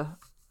Grandpa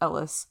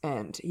Ellis,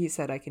 and he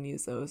said I can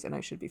use those, and I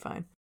should be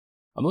fine.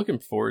 I'm looking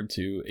forward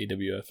to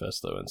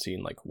AWFS, though, and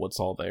seeing like what's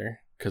all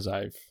there, because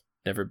I've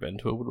never been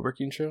to a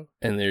woodworking show.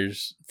 And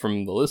there's,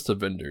 from the list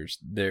of vendors,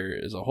 there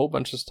is a whole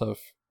bunch of stuff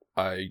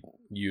I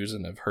use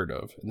and have heard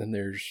of, and then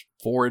there's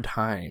 4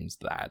 times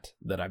that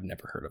I've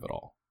never heard of at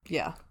all.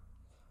 Yeah.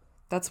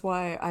 That's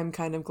why I'm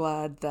kind of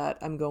glad that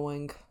I'm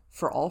going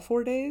for all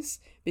 4 days,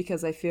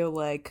 because I feel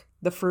like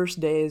the first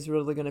day is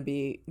really going to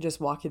be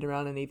just walking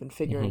around and even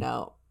figuring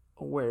out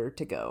where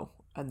to go.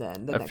 And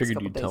then the next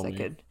couple days I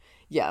could...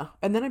 Yeah.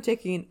 And then I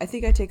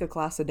think I take a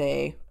class a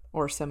day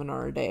or a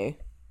seminar a day,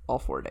 all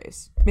 4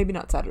 days. Maybe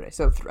not Saturday.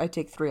 So I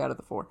take 3 out of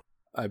the 4.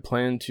 I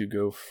plan to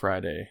go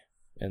Friday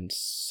and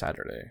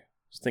Saturday.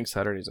 I think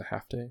Saturday's a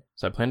half day.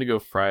 So I plan to go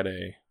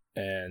Friday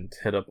and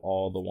hit up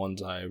all the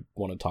ones I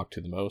want to talk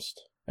to the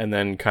most. And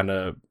then kind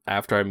of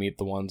after I meet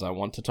the ones I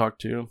want to talk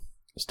to,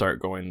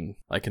 start going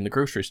like in the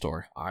grocery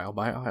store, aisle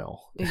by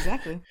aisle.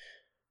 Exactly.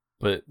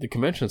 But the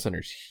convention center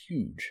is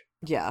huge.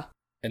 Yeah.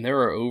 And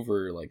there are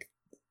over like,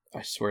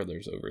 I swear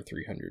there's over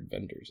 300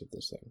 vendors at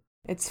this thing.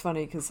 It's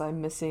funny because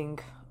I'm missing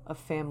a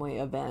family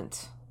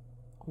event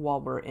while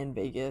we're in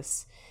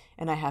Vegas,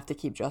 and I have to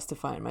keep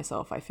justifying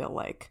myself, I feel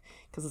like,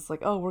 because it's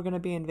like, oh, we're going to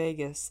be in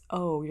Vegas.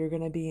 Oh, you're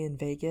going to be in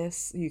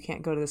Vegas? You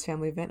can't go to this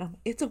family event?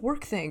 It's a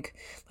work thing.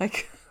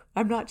 Like,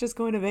 I'm not just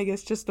going to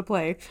Vegas just to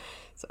play.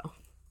 So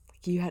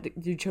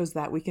you chose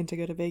that weekend to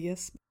go to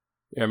Vegas?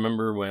 Yeah, I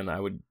remember when I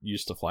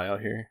used to fly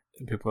out here,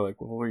 and people were like,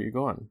 well, where are you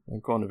going?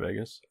 I'm going to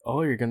Vegas.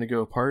 Oh, you're going to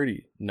go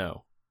party?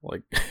 No.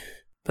 Like,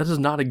 that is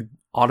not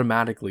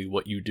automatically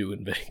what you do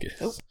in Vegas.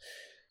 Nope.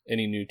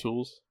 Any new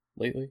tools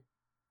lately?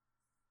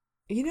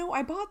 You know,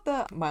 I bought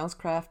the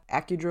Milescraft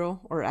AccuDrill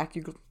or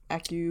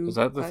Accu. Is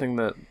that the thing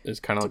that is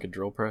kind of like a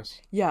drill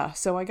press? Yeah,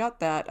 so I got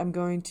that.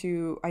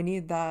 I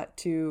need that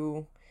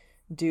to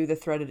do the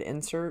threaded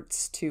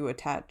inserts to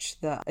attach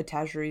the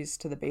attacheries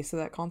to the base of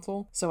that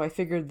console. So I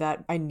figured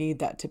that I need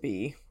that to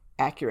be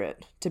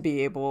accurate to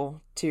be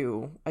able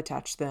to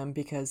attach them,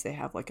 because they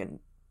have like a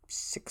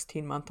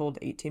 16-month-old,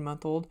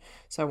 18-month-old.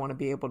 So I want to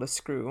be able to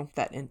screw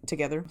that in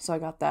together. So I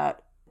got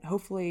that.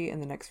 Hopefully in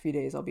the next few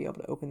days I'll be able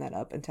to open that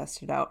up and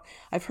test it out.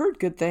 I've heard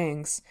good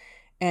things,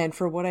 and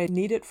for what I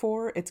need it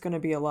for, it's going to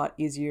be a lot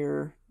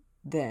easier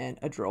than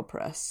a drill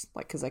press,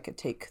 like, because I could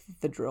take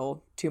the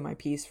drill to my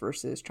piece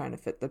versus trying to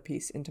fit the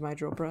piece into my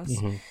drill press.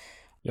 Mm-hmm.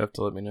 You have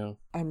to let me know.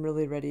 I'm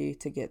really ready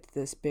to get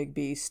this big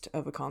beast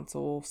of a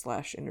console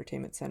 /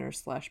 entertainment center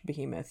 /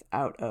 behemoth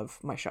out of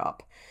my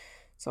shop.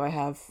 So I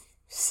have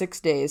 6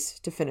 days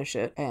to finish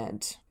it,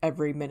 and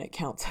every minute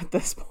counts at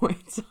this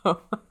point.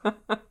 So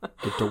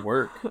get to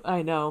work.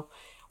 I know.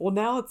 Well,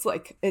 now it's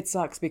like, it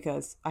sucks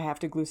because I have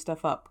to glue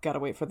stuff up. Gotta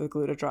wait for the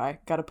glue to dry.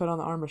 Gotta put on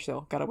the armor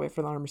seal. Gotta wait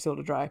for the armor seal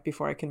to dry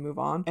before I can move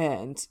on.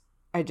 And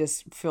I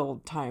just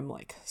feel time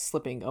like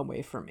slipping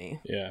away from me.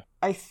 Yeah.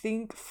 I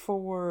think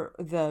for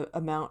the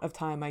amount of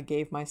time I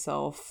gave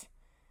myself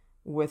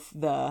with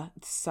the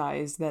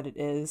size that it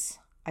is,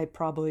 I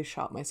probably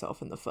shot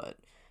myself in the foot.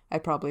 I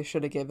probably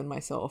should have given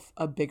myself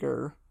a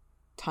bigger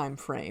time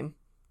frame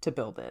to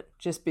build it.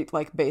 Just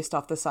based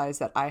off the size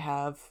that I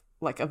have,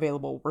 like,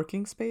 available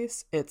working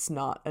space, it's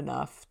not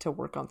enough to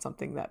work on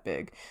something that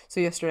big. So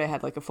yesterday I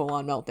had like a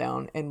full-on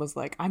meltdown and was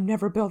like, I'm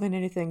never building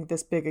anything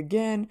this big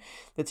again.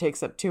 That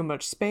takes up too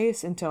much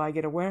space until I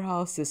get a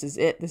warehouse. This is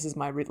it. This is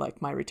my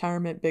my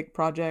retirement big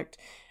project.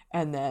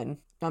 And then,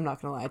 I'm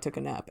not gonna lie, I took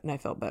a nap and I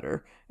felt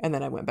better. And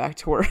then I went back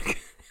to work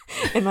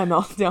and my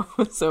meltdown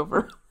was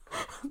over.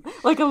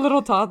 Like a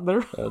little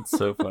toddler. That's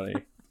so funny.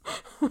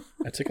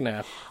 I took a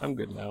nap. I'm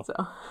good now. So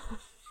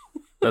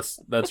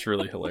that's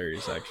really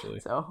hilarious, actually.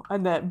 So,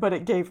 but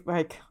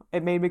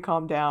it made me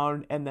calm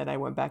down, and then I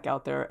went back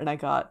out there and I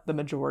got the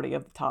majority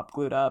of the top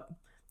glued up.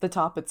 The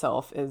top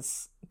itself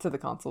is to the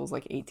console is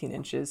like 18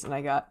 inches, and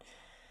I got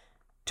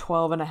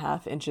 12 and a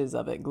half inches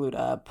of it glued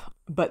up,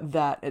 but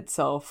that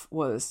itself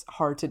was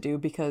hard to do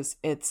because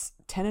it's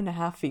 10 and a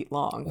half feet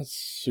long. That's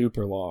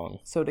super long.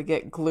 So to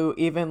get glue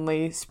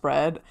evenly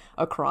spread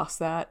across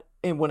that,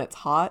 and when it's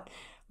hot,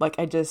 like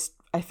I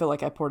feel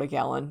like I poured a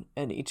gallon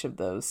in each of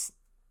those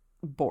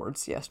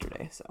boards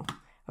yesterday. So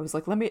I was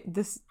like,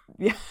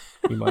 yeah.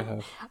 You might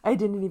have. I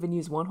didn't even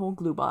use one whole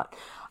glue bot.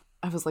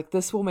 I was like,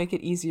 this will make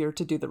it easier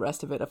to do the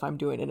rest of it if I'm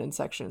doing it in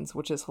sections,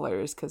 which is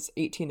hilarious because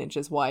 18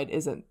 inches wide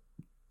isn't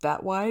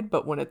that wide,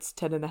 but when it's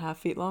 10 and a half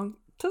feet long,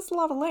 that's a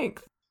lot of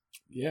length.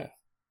 Yeah.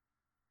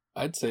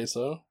 I'd say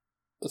so.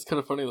 That's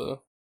kind of funny,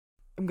 though.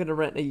 I'm going to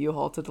rent a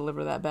U-Haul to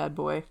deliver that bad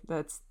boy.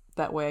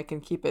 That way I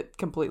can keep it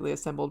completely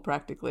assembled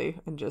practically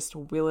and just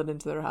wheel it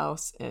into their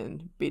house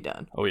and be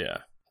done. Oh,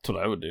 yeah. That's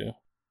what I would do.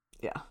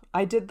 Yeah.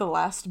 I did the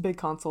last big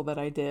console that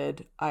I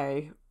did.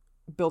 I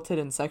built it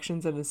in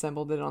sections and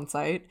assembled it on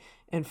site,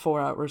 and 4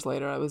 hours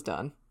later I was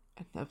done.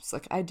 And I was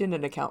like, I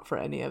didn't account for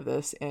any of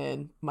this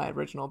in my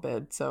original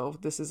bid, so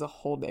this is a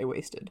whole day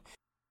wasted.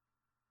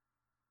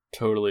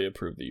 Totally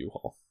approve the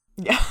U-Haul.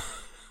 Yeah.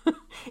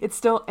 It's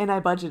still, and I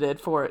budgeted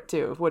for it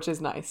too, which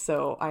is nice.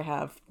 So I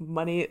have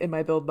money in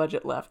my build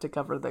budget left to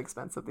cover the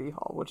expense of the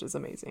U-Haul, which is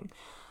amazing.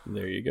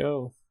 There you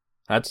go.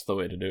 That's the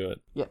way to do it.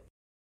 Yep.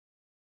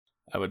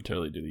 I would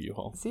totally do the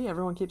U-Haul. See,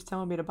 everyone keeps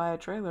telling me to buy a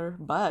trailer,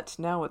 but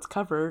now it's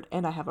covered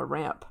and I have a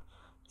ramp.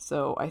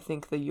 So I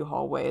think the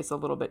U-Haul way is a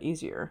little bit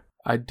easier.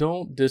 I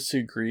don't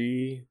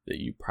disagree that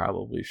you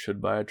probably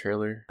should buy a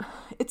trailer.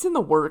 It's in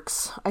the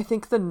works. I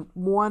think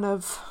one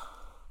of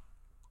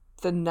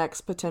the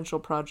next potential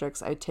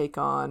projects I take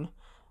on,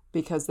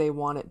 because they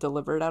want it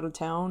delivered out of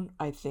town,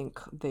 I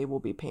think they will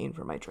be paying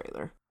for my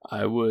trailer.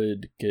 I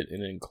would get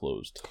an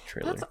enclosed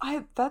trailer.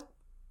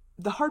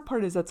 The hard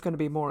part is that's going to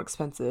be more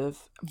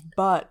expensive,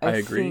 but I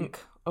agree. think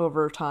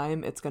over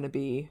time it's going to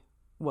be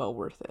well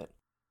worth it.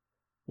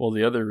 Well,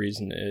 the other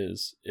reason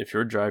is if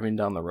you're driving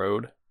down the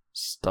road,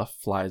 stuff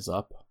flies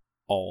up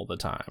all the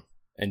time,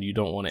 and you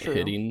don't want it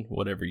hitting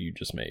whatever you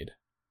just made.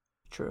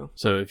 True.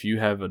 So if you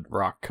have a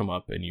rock come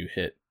up and you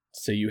hit,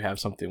 say you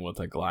have something with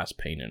a glass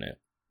pane in it,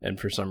 and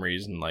for some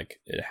reason, like,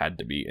 it had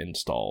to be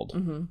installed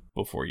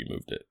before you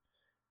moved it.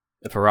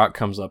 If a rock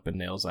comes up and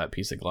nails that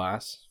piece of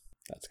glass,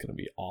 that's going to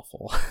be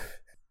awful.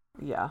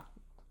 Yeah.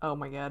 Oh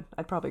my God.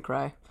 I'd probably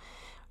cry.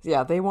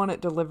 Yeah, they want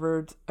it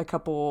delivered, a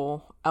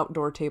couple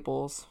outdoor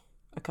tables,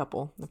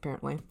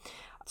 apparently,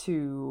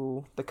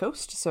 to the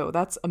coast. So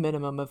that's a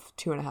minimum of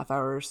 2.5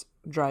 hours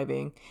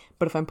driving.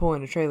 But if I'm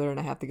pulling a trailer and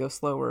I have to go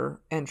slower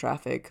and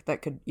traffic,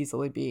 that could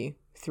easily be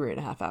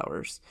 3.5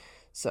 hours.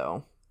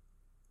 So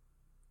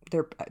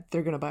they're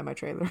going to buy my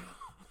trailer.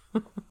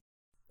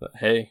 But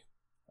hey,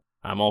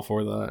 I'm all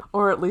for that.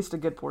 Or at least a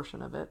good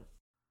portion of it.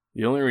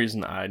 The only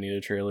reason I need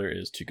a trailer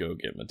is to go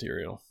get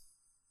material.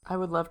 I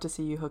would love to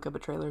see you hook up a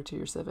trailer to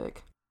your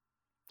Civic.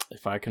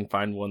 If I can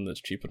find one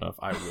that's cheap enough,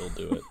 I will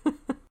do it.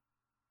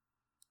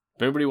 If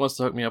anybody wants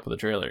to hook me up with a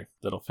trailer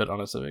that'll fit on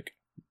a Civic,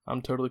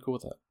 I'm totally cool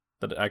with that.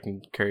 That I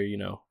can carry,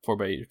 4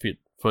 by 8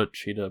 foot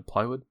sheet of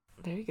plywood.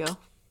 There you go.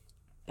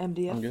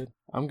 MDF.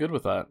 I'm good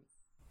with that.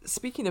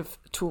 Speaking of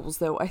tools,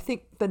 though, I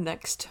think the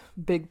next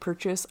big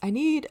purchase, I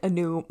need a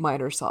new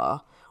miter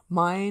saw.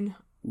 Mine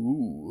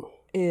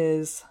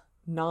is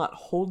not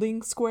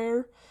holding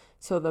square,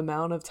 so the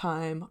amount of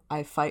time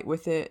I fight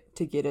with it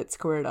to get it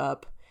squared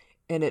up,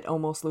 and it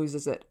almost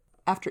loses it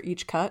after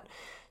each cut.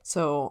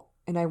 So,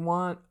 and I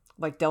want,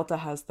 like, Delta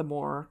has the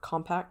more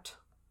compact,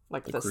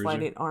 like the cruiser?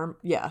 sliding arm.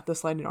 Yeah, the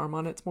sliding arm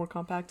on it's more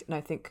compact, and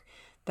I think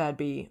I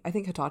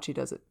think Hitachi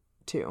does it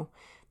too.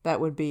 That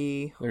would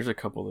be... There's a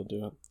couple that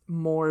do it.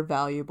 More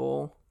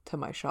valuable to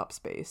my shop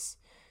space.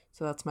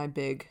 So that's my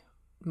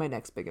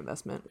next big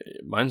investment.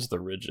 Mine's the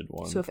rigid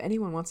one. So if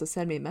anyone wants to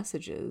send me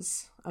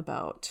messages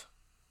about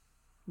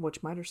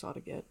which miter saw to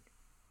get,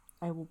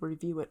 I will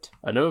review it.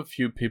 I know a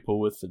few people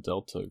with the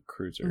Delta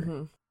Cruiser.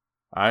 Mm-hmm.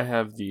 I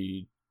have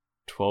the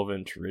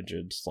 12-inch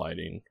rigid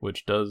sliding,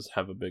 which does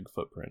have a big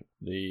footprint.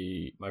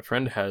 My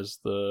friend has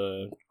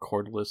the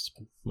cordless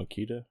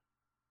Makita.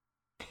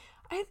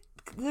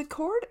 The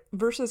cord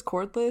versus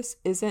cordless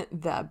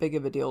isn't that big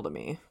of a deal to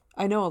me.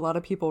 I know a lot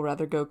of people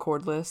rather go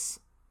cordless,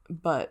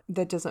 but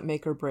that doesn't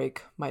make or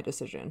break my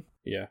decision.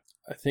 Yeah.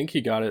 I think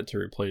he got it to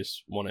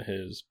replace one of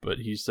his, but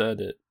he said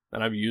it,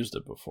 and I've used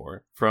it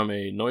before. From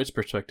a noise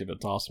perspective,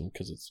 it's awesome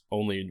because it's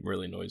only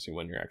really noisy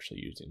when you're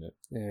actually using it.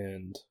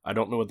 And I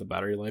don't know what the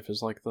battery life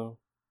is like, though.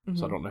 Mm-hmm.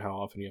 So I don't know how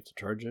often you have to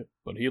charge it,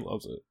 but he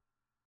loves it.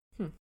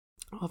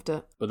 I'll have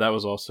to... But that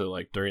was also,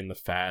 like, during the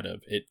fad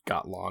of it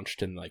got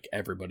launched and, like,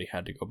 everybody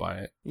had to go buy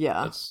it.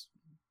 Yeah. That's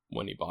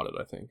when he bought it,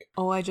 I think.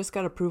 Oh, I just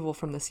got approval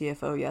from the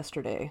CFO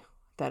yesterday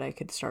that I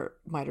could start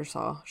miter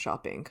saw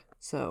shopping.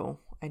 So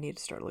I need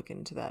to start looking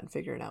into that and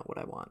figuring out what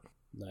I want.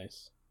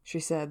 Nice. She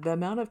said, the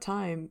amount of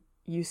time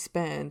you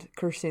spend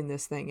cursing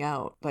this thing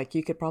out, like,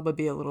 you could probably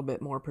be a little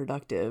bit more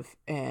productive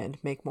and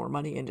make more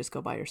money and just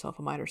go buy yourself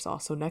a miter saw.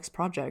 So next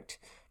project,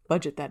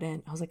 budget that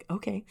in. I was like,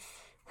 okay.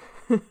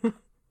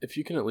 If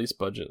you can at least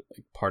budget,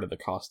 like, part of the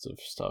cost of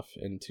stuff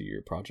into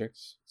your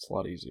projects, it's a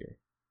lot easier.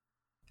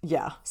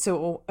 Yeah.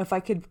 So if I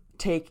could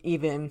take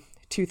even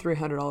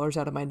 $200-300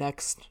 out of my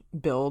next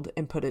build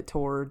and put it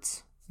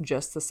towards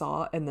just the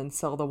saw and then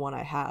sell the one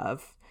I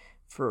have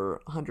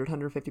for 100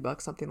 150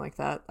 bucks, something like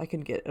that, I can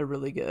get a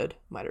really good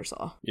miter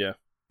saw. Yeah,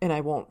 And I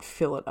won't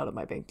fill it out of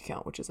my bank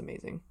account, which is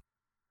amazing.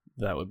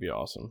 that would be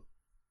awesome.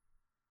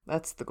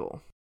 That's the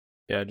goal.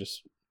 Yeah, I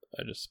just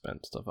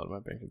spent stuff out of my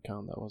bank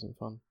account. That wasn't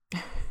fun.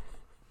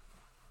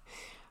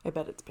 I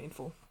bet it's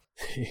painful.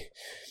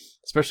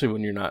 Especially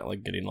when you're not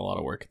like getting a lot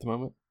of work at the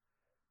moment.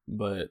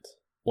 But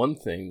one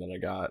thing that I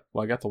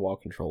got the wall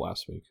control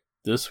last week.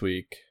 This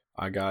week,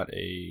 I got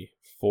a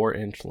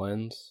 4-inch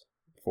lens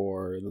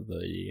for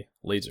the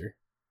laser,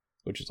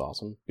 which is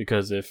awesome.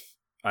 Because if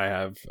I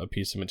have a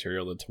piece of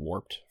material that's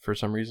warped for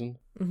some reason,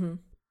 Mm-hmm.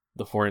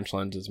 the 4-inch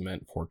lens is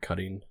meant for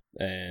cutting.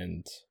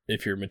 And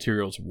if your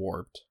material's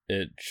warped,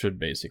 it should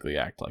basically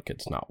act like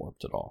it's not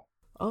warped at all.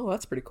 Oh,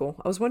 that's pretty cool.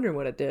 I was wondering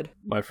what it did.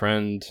 My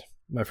friend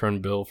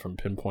Bill from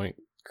Pinpoint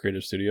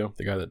Creative Studio,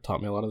 the guy that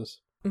taught me a lot of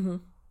this, Mm-hmm.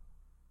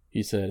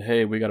 he said,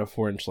 "Hey, we got a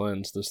 4-inch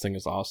lens. This thing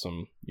is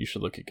awesome. You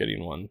should look at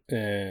getting one."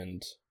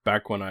 And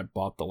back when I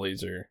bought the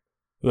laser,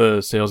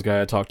 the sales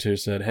guy I talked to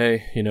said,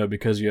 "Hey,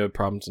 because you have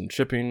problems in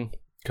shipping,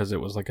 because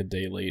it was like a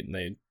day late and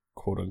they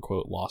quote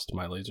unquote lost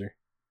my laser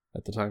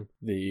at the time.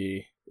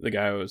 The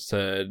guy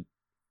said,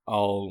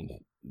 I'll,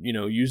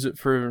 use it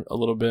for a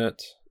little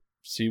bit,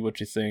 see what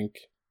you think.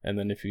 And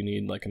then if you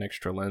need like an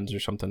extra lens or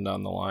something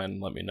down the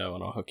line, let me know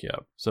and I'll hook you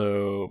up."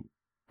 So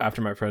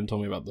after my friend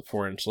told me about the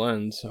 4-inch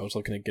lens, I was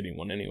looking at getting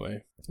one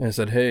anyway. And I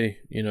said, "Hey,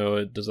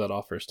 does that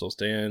offer still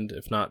stand?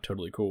 If not,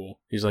 totally cool."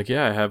 He's like,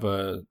 "Yeah, I have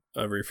a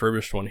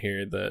refurbished one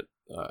here that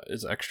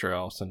is extra.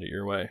 I'll send it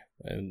your way."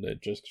 And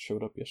it just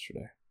showed up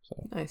yesterday.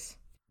 So Nice.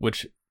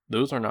 which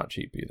those are not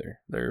cheap either.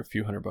 They're a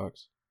few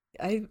 $100.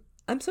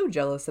 I'm so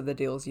jealous of the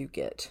deals you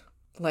get.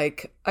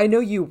 Like, I know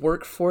you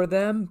work for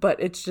them, but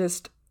it's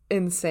just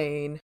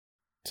insane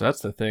So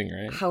that's the thing,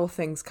 right? how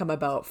things come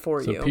about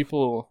for So you.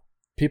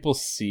 people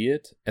see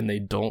it and they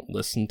don't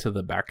listen to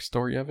the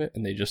backstory of it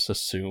and they just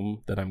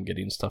assume that I'm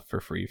getting stuff for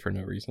free for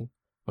no reason.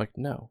 Like,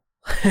 no.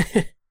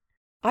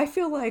 I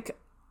feel like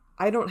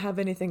I don't have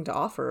anything to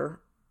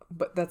offer,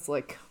 but that's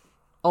like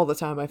all the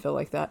time I feel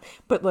like that.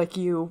 But like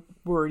you,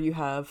 where you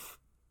have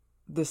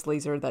this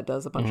laser that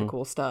does a bunch of Mhm.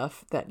 cool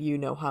stuff that you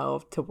know how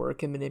to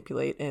work and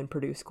manipulate and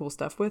produce cool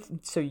stuff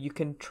with, so you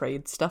can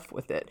trade stuff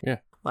with it. Yeah.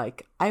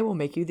 Like, I will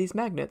make you these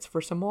magnets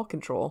for some wall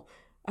control.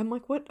 I'm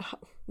like,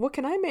 what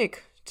can I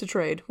make to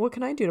trade? What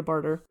can I do to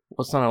barter?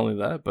 Well, it's not only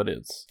that, but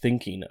it's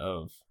thinking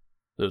of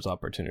those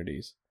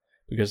opportunities.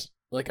 Because,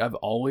 like, I've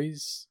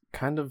always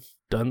kind of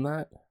done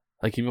that.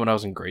 Like, even when I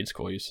was in grade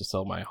school, I used to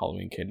sell my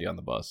Halloween candy on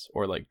the bus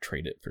or, like,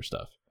 trade it for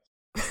stuff.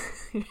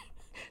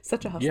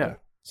 Such a hustle. Yeah.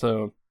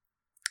 So,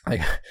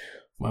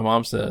 my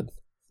mom said,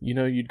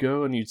 you'd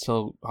go and you'd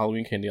sell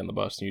Halloween candy on the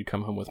bus and you'd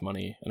come home with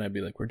money. And I'd be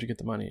like, "Where'd you get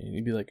the money?" And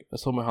you'd be like, "I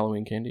sold my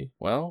Halloween candy."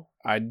 Well,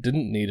 I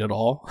didn't need it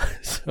all.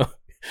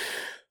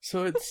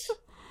 So it's,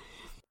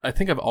 I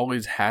think I've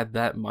always had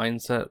that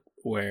mindset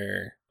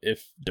where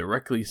if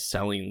directly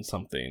selling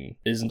something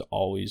isn't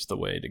always the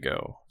way to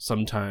go,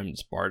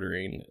 sometimes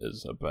bartering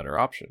is a better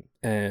option.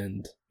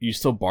 And you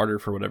still barter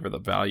for whatever the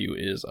value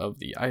is of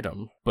the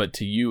item, but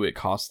to you it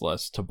costs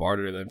less to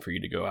barter than for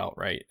you to go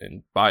outright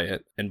and buy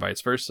it, and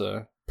vice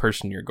versa.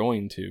 Person you're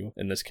going to,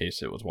 in this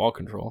case it was wall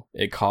control,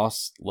 it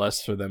costs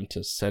less for them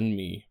to send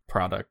me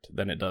product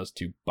than it does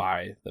to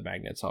buy the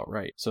magnets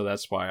outright. So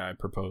that's why I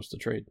proposed a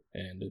trade,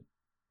 and it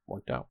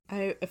worked out.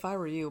 If I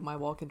were you, my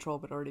wall control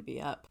would already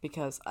be up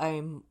because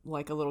I'm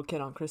like a little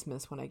kid on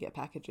Christmas when I get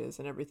packages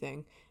and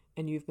everything,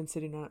 and you've been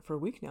sitting on it for a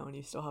week now and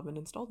you still haven't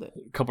installed it.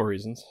 A couple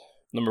reasons.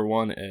 Number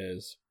one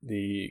is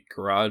the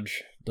garage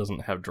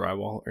doesn't have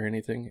drywall or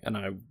anything, and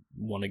I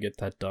want to get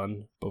that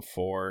done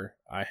before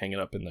I hang it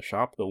up in the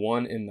shop. The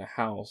one in the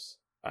house,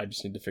 I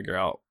just need to figure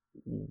out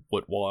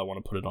what wall I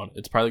want to put it on.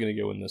 It's probably going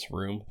to go in this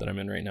room that I'm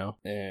in right now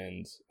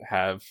and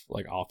have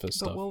like office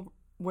But stuff.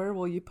 where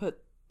will you put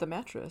the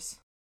mattress?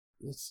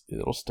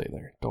 It'll stay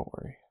there. Don't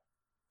worry.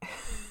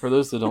 For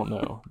those that don't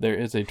know, there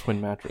is a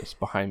twin mattress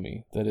behind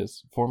me that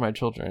is for my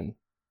children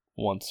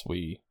once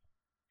we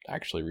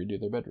actually redo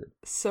their bedroom.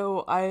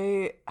 So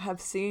I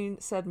have seen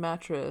said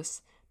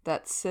mattress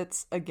that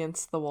sits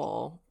against the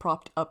wall,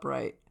 propped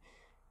upright,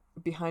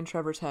 behind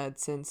Trevor's head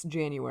since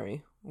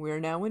January. We are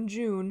now in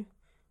June.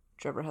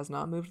 Trevor has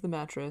not moved the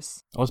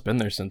mattress. Oh, it's been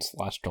there since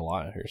last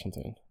July or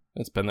something.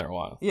 It's been there a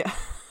while. Yeah.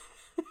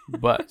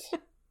 But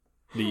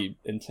the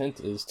intent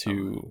is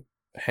to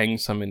hang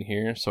some in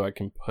here so I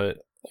can put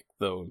like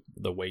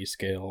the weigh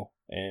scale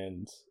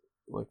and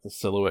like the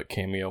silhouette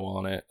cameo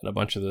on it and a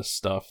bunch of this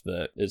stuff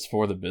that is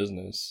for the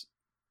business,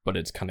 but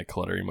it's kind of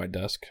cluttering my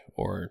desk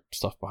or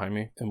stuff behind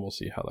me, and we'll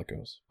see how that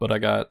goes. But I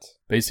got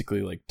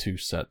basically like 2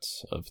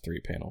 sets of 3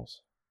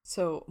 panels.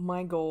 So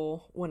my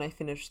goal when I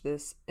finish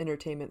this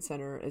entertainment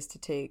center is to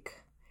take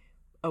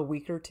a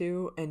week or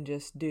two and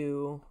just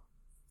do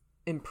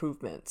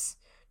improvements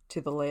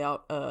to the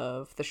layout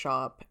of the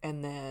shop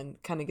and then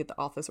kind of get the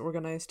office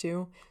organized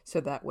too, so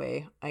that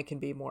way I can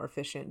be more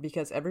efficient,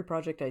 because every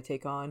project I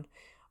take on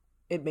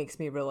it makes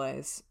me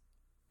realize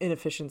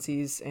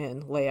inefficiencies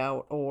in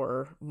layout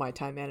or my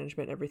time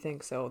management, everything.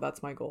 So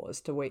that's my goal,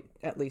 is to wait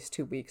at least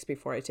 2 weeks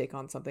before I take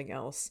on something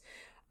else,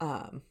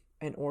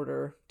 in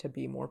order to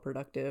be more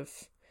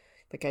productive.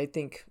 Like, I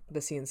think the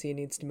CNC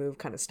needs to move,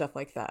 kind of stuff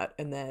like that.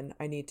 And then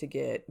I need to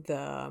get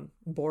the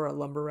Bora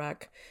lumber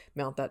rack,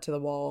 mount that to the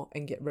wall,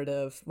 and get rid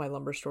of my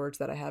lumber storage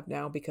that I have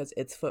now, because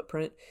its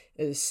footprint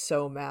is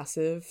so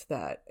massive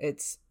that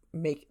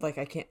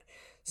I can't.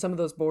 Some of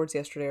those boards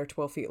yesterday are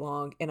 12 feet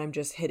long, and I'm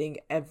just hitting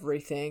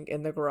everything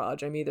in the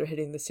garage. I'm either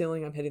hitting the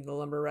ceiling, I'm hitting the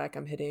lumber rack,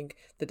 I'm hitting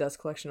the dust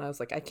collection. I was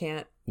like, I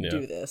can't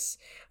do this.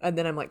 And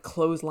then I'm like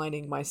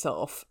clotheslining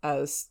myself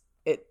as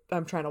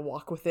I'm trying to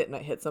walk with it, and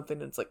I hit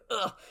something, and it's like,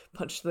 ugh,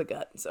 punch to the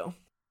gut. So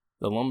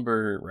the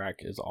lumber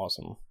rack is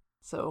awesome.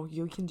 So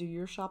you can do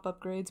your shop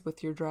upgrades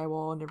with your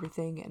drywall and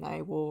everything, and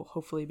I will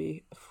hopefully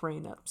be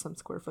freeing up some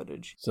square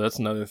footage. So that's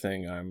another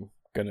thing I'm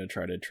gonna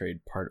try to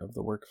trade part of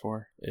the work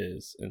for,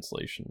 is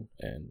insulation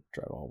and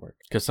drywall work,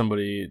 because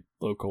somebody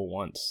local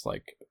wants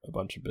like a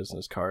bunch of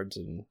business cards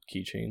and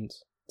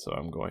keychains, so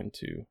I'm going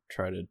to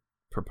try to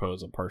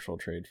propose a partial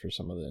trade for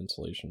some of the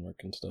insulation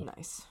work and stuff.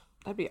 Nice.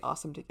 That'd be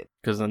awesome to get,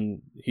 because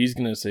then he's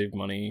gonna save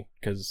money,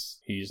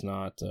 because he's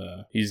not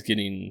he's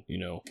getting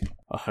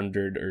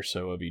 100 or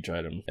so of each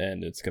item,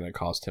 and it's gonna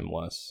cost him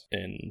less.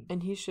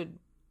 And he should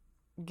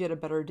get a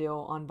better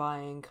deal on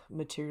buying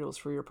materials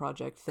for your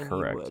project than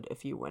Correct. you would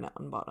if you went out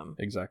and bought them.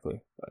 Exactly.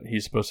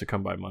 He's supposed to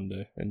come by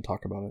Monday and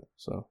talk about it,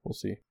 so we'll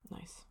see.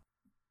 Nice.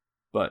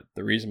 But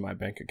the reason my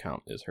bank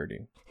account is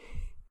hurting,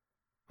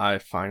 I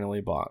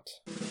finally bought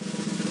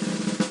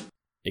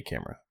a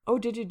camera. Oh,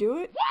 did you do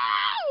it?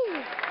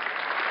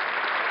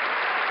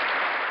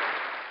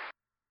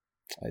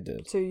 I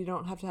did. So you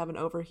don't have to have an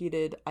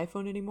overheated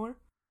iPhone anymore?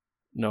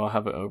 No, I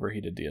have an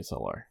overheated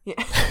DSLR.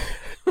 Yeah.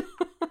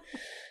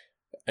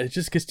 It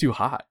just gets too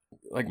hot.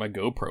 Like, my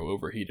GoPro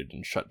overheated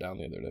and shut down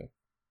the other day.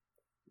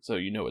 So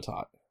it's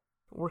hot.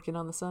 Working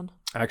on the sun?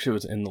 Actually, it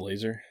was in the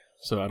laser,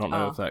 so I don't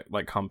know if that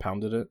like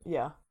compounded it.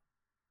 Yeah.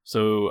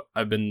 So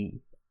I've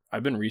been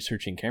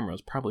researching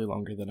cameras probably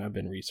longer than I've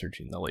been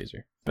researching the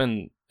laser. It's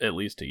been at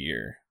least a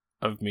year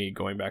of me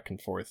going back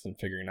and forth and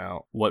figuring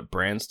out what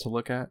brands to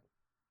look at.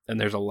 And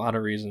there's a lot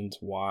of reasons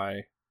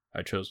why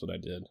I chose what I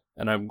did.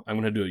 And I'm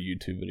going to do a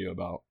YouTube video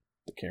about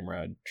the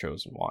camera I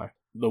chose and why.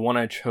 The one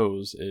I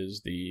chose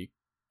is the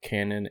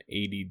Canon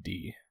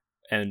 80D.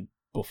 And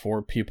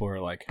before people are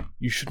like,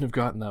 you shouldn't have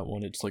gotten that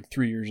one, it's like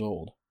 3 years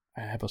old,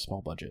 I have a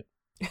small budget.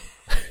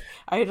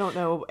 I don't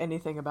know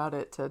anything about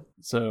it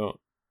So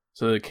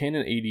the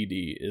Canon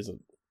 80D is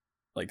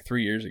like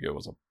 3 years ago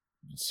was a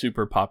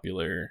super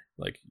popular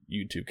like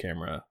YouTube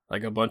camera.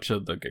 Like, a bunch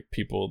of the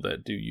people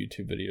that do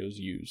YouTube videos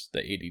use the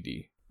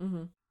 80D.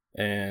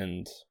 Mm-hmm.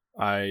 And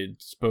I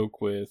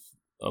spoke with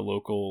a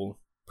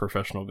local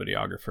professional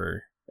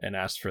videographer and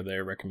asked for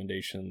their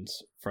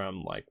recommendations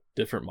from like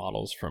different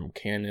models from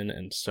Canon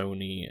and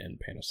Sony and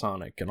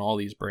Panasonic and all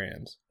these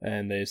brands.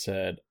 And they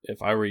said, if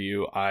I were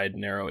you, I'd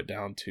narrow it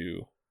down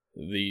to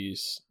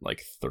these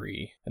like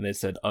 3. And they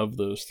said, of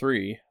those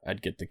 3,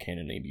 I'd get the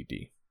Canon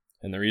 80D.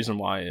 And the reason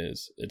why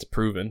is it's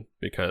proven,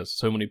 because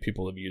so many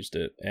people have used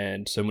it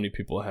and so many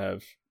people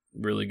have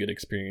really good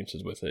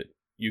experiences with it.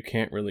 You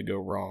can't really go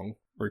wrong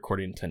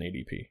recording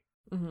 1080p.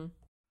 Mm-hmm.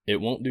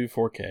 It won't do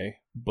 4K,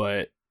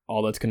 but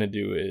all that's going to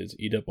do is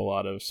eat up a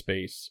lot of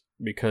space,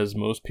 because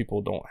most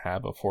people don't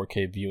have a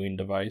 4K viewing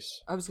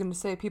device. I was going to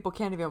say, people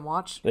can't even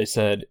watch. They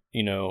said,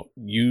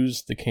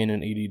 use the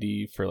Canon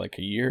 80D for like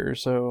a year or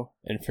so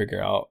and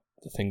figure out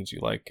the things you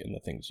like and the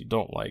things you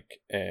don't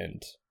like.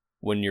 And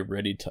when you're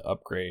ready to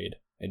upgrade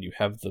and you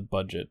have the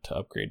budget to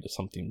upgrade to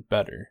something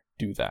better,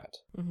 do that.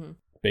 Mm-hmm.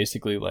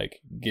 Basically, like,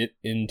 get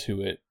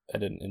into it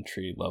at an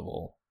entry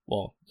level.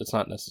 Well, it's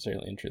not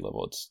necessarily entry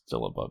level, it's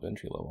still above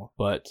entry level,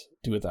 but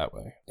do it that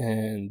way.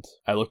 And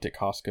I looked at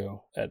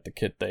Costco at the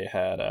kit they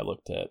had. I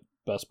looked at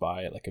Best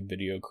Buy at like a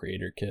video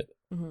creator kit.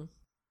 Mm-hmm.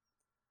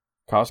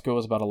 Costco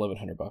was about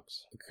 $1,100.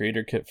 The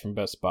creator kit from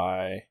Best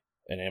Buy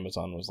and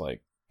Amazon was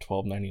like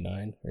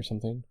 $12.99 or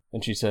something.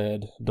 And she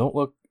said,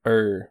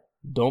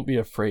 don't be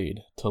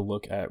afraid to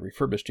look at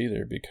refurbished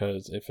either,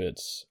 because if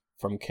it's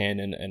from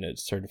Canon and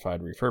it's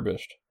certified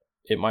refurbished,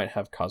 it might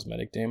have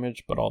cosmetic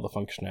damage, but all the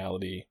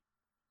functionality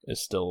is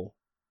still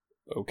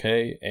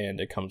okay, and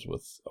it comes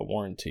with a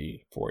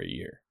warranty for a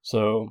year.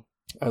 So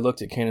I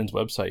looked at Canon's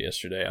website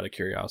yesterday out of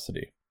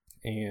curiosity,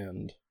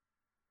 and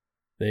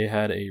they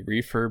had a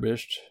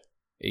refurbished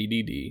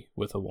 80D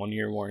with a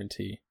 1-year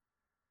warranty,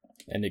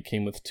 and it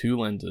came with 2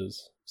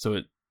 lenses.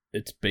 So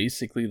it's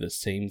basically the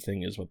same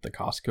thing as what the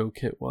Costco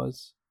kit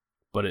was,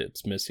 but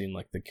it's missing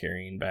like the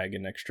carrying bag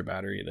and extra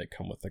battery that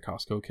come with the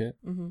Costco kit.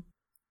 Mm-hmm.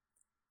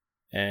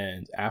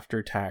 And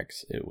after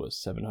tax, it was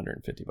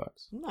 $750.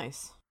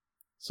 Nice.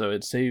 So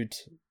it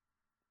saved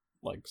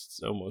like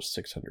almost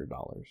 $600.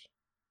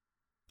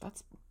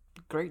 That's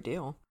a great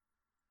deal.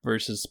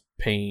 Versus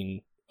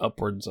paying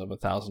upwards of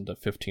 $1,000 to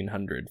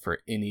 $1,500 for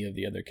any of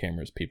the other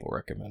cameras people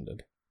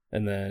recommended.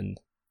 And then,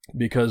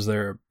 because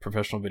they're a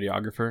professional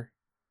videographer,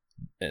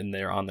 and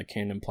they're on the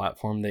Canon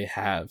platform, they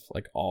have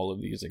like all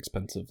of these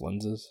expensive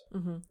lenses.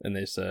 Mm-hmm. And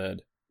they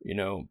said,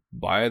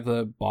 buy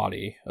the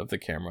body of the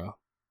camera,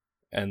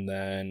 and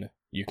then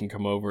you can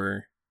come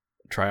over,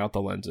 try out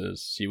the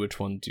lenses, see which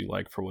ones you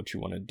like for what you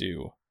want to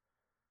do,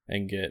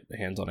 and get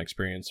hands-on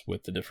experience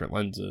with the different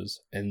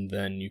lenses, and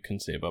then you can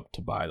save up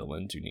to buy the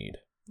lens you need.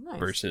 Nice.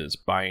 Versus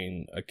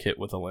buying a kit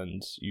with a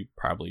lens you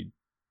probably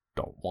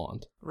don't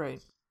want.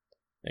 Right.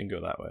 And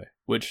go that way.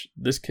 Which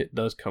this kit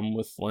does come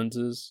with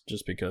lenses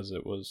just because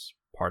it was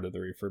part of the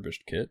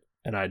refurbished kit.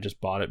 And I just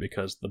bought it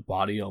because the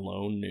body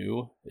alone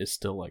new is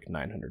still like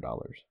 $900.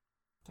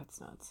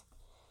 That's nuts.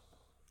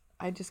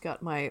 I just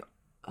got my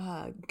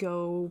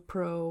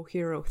GoPro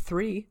Hero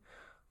 3.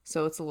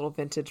 So it's a little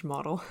vintage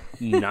model.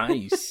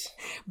 Nice.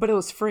 But it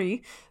was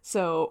free.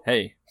 So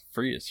hey,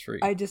 free is free.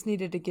 I just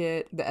needed to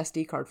get the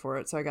SD card for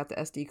it. So I got the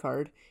SD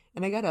card.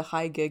 And I got a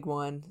high gig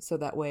one. So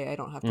that way I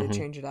don't have to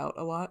change it out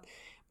a lot.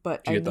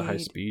 But Did you get the high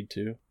speed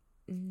too?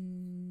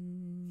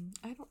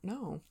 I don't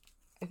know.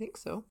 I think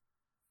so.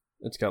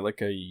 It's got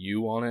like a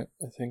U on it,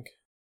 I think.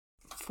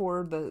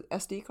 For the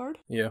SD card?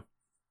 Yeah.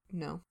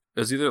 No.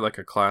 It's either like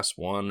a class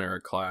 1 or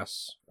a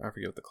class... I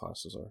forget what the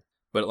classes are.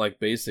 But like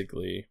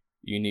basically,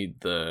 you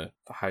need the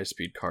high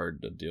speed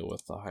card to deal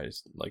with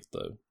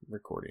the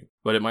recording.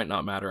 But it might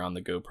not matter on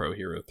the GoPro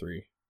Hero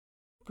 3.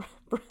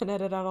 Brent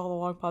edited out all the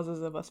long pauses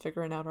of us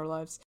figuring out our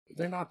lives.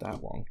 They're not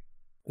that long.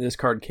 This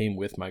card came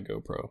with my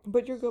GoPro.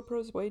 But your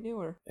GoPro's way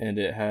newer. And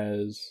it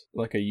has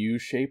like a U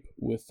shape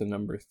with the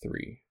number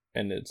 3.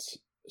 And it's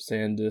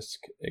SanDisk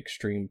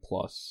Extreme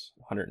Plus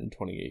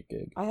 128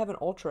 gig. I have an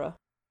Ultra.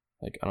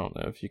 Like, I don't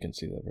know if you can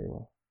see that very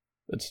well.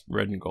 It's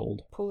red and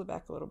gold. Pull it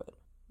back a little bit.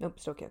 Nope,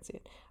 still can't see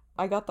it.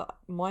 I got the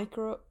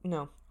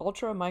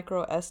Ultra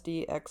Micro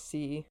SD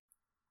XC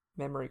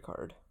memory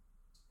card.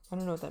 I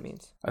don't know what that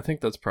means. I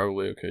think that's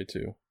probably okay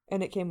too.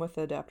 And it came with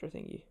the adapter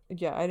thingy.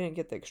 Yeah, I didn't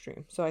get the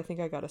Extreme, so I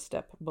think I got a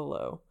step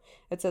below.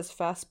 It says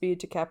fast speed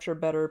to capture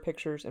better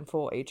pictures and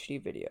full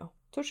HD video.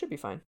 So it should be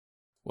fine.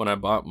 When I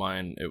bought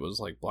mine, it was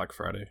like Black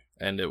Friday,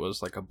 and it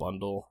was like a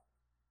bundle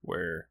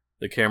where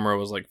the camera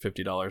was like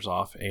 $50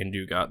 off, and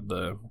you got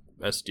the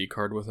SD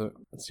card with it.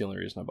 That's the only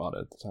reason I bought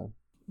it at the time.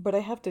 But I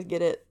have to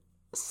get it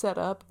set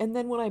up. And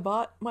then when I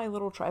bought my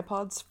little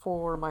tripods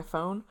for my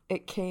phone,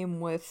 it came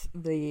with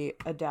the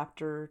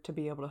adapter to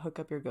be able to hook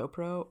up your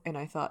GoPro. And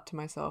I thought to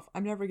myself,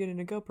 I'm never getting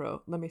a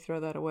GoPro. Let me throw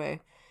that away.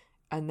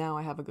 And now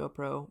I have a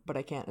GoPro, but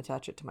I can't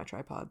attach it to my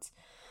tripods.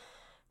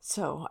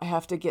 So I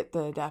have to get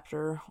the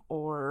adapter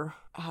or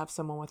have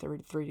someone with a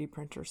 3D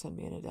printer send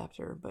me an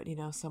adapter. But,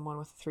 someone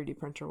with a 3D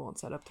printer won't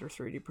set up their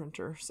 3D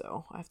printer.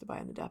 So I have to buy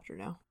an adapter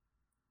now.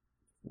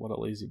 What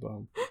a lazy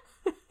bum.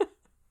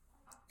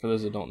 For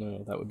those that don't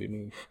know, that would be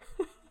me.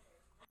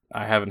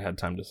 I haven't had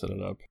time to set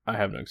it up. I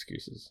have no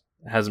excuses.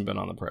 It hasn't been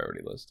on the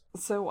priority list.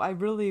 So I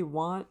really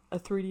want a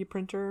 3D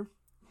printer.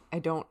 I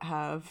don't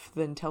have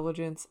the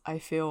intelligence, I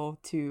feel,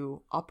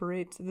 to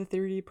operate the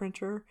 3D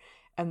printer.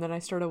 And then I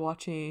started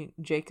watching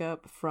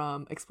Jacob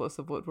from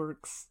Explosive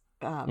Woodworks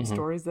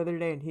stories the other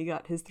day, and he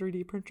got his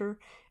 3D printer.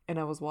 And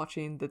I was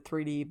watching the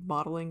 3D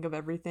modeling of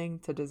everything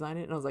to design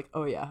it. And I was like,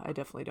 oh yeah, I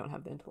definitely don't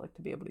have the intellect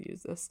to be able to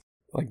use this.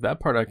 Like, that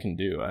part I can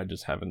do. I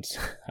just haven't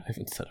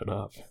set it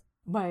up.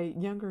 My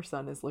younger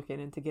son is looking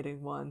into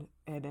getting one,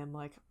 and I'm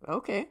like,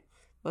 okay,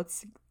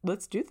 let's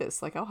do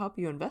this. Like, I'll help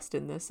you invest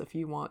in this if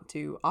you want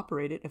to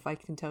operate it, if I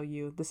can tell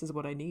you this is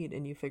what I need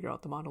and you figure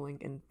out the modeling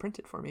and print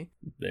it for me.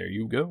 There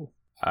you go.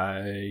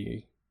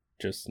 I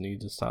just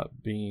need to stop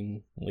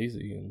being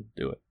lazy and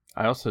do it.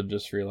 I also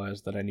just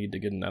realized that I need to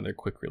get another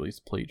quick release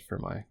plate for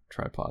my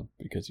tripod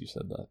because you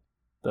said that.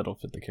 That'll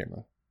fit the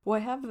camera. Well,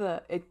 I have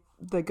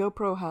the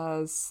GoPro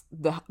has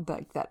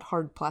that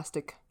hard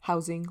plastic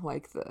housing,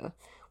 like the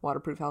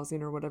waterproof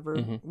housing or whatever,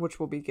 which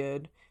will be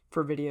good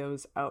for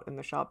videos out in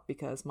the shop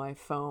because my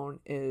phone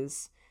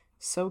is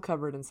so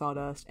covered in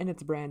sawdust and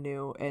it's brand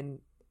new and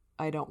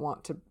I don't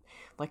want to,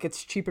 like,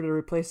 it's cheaper to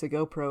replace a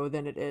GoPro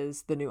than it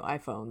is the new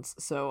iPhones.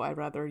 So I'd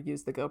rather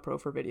use the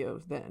GoPro for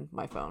videos than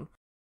my phone.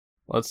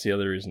 Well, that's the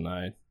other reason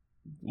I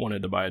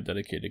wanted to buy a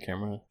dedicated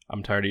camera.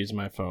 I'm tired of using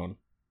my phone.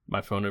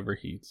 My phone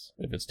overheats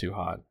if it's too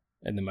hot.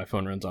 And then my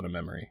phone runs out of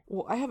memory.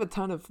 Well, I have a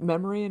ton of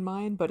memory in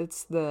mine, but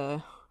it's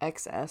the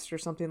XS or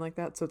something like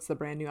that. So it's the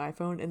brand new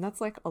iPhone. And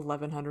that's like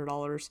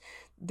 $1,100.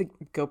 The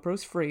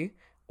GoPro's free.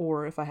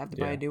 Or if I have to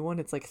buy a new one,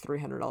 it's like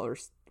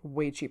 $300.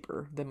 Way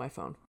cheaper than my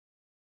phone.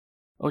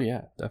 Oh,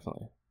 yeah,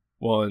 definitely.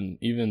 Well, and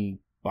even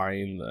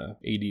buying the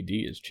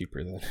ADD is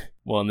cheaper than...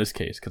 Well, in this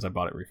case, because I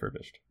bought it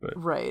refurbished. But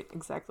right,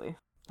 exactly.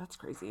 That's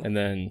crazy. And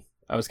then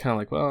I was kind of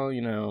like,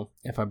 well,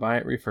 if I buy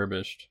it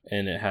refurbished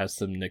and it has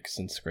some nicks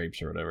and scrapes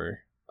or whatever...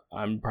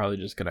 I'm probably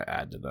just going to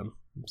add to them.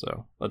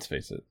 So let's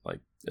face it,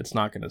 like, it's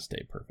not going to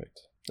stay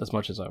perfect as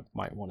much as I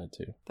might want it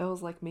to. That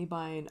was like me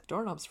buying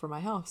doorknobs for my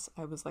house.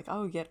 I was like,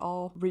 I'll get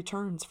all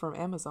returns from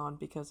Amazon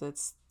because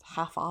it's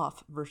half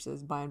off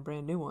versus buying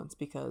brand new ones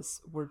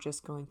because we're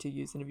just going to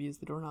use and abuse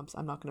the doorknobs.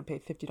 I'm not going to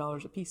pay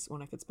 $50 a piece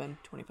when I could spend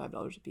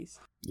 $25 a piece.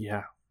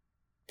 Yeah,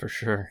 for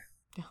sure.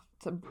 Yeah,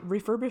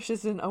 refurbished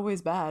isn't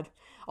always bad.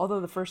 Although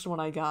the first one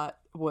I got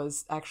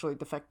was actually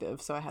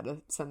defective, so I had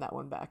to send that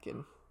one back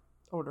and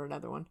order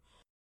another one.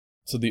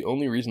 So the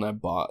only reason I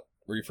bought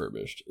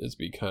refurbished is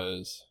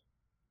because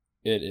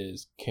it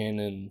is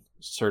Canon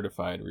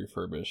certified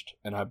refurbished,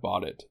 and I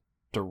bought it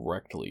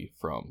directly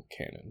from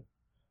Canon.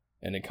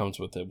 And it comes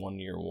with a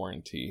 1-year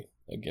warranty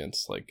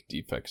against like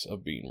defects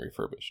of being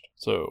refurbished.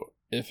 So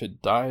if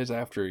it dies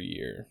after a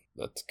year,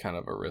 that's kind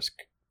of a risk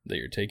that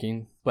you're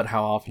taking. But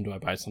how often do I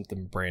buy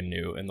something brand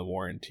new and the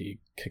warranty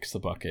kicks the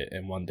bucket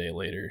and one day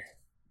later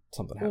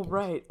something happens? Well,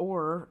 right.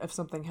 Or if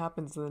something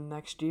happens in the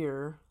next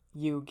year,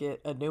 you get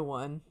a new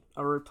one,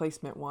 a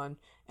replacement one,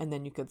 and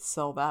then you could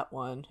sell that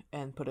one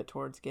and put it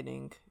towards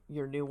getting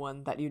your new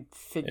one that you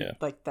figure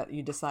like that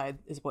you decide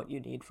is what you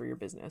need for your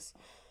business.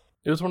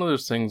 It was one of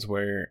those things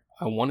where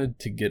I wanted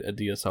to get a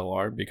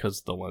DSLR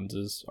because the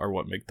lenses are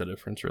what make the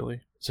difference,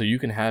 really. So you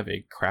can have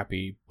a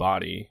crappy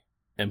body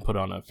and put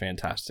on a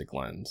fantastic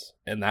lens,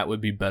 and that would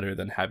be better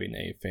than having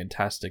a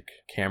fantastic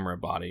camera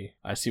body.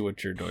 I see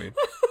what you're doing.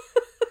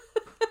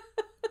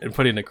 And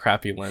putting a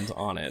crappy lens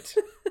on it.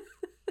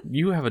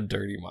 You have a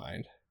dirty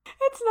mind.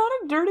 It's not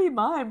a dirty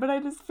mind, but I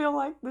just feel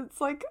like it's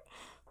like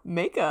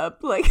makeup,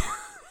 like,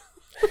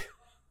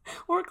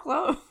 or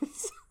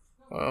clothes.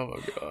 Oh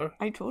my god.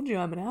 I told you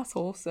I'm an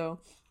asshole, so.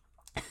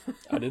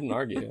 I didn't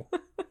argue.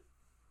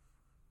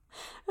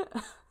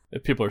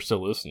 If people are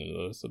still listening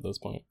to this at this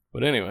point.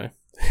 But anyway.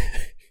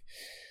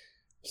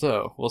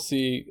 So, we'll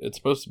see. It's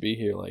supposed to be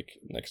here like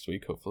next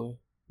week, hopefully.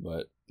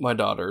 But my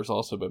daughter's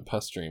also been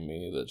pestering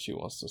me that she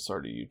wants to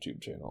start a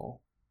YouTube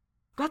channel.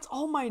 That's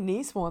all my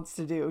niece wants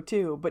to do,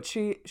 too. But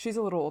she's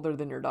a little older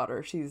than your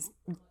daughter. She's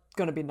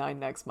going to be 9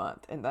 next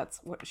month. And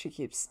that's what she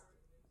keeps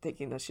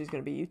thinking, that she's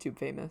going to be YouTube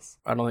famous.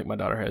 I don't think my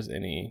daughter has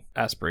any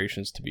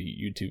aspirations to be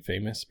YouTube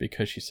famous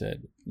because she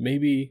said,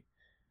 maybe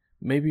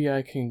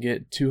I can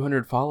get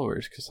 200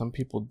 followers because some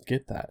people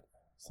get that.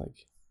 It's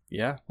like,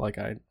 yeah, like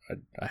I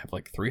have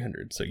like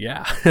 300, so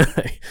yeah.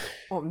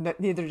 Well,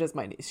 neither does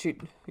my niece.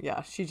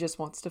 She just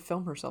wants to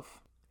film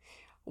herself.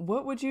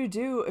 What would you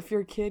do if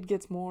your kid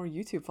gets more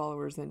YouTube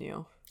followers than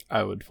you?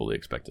 I would fully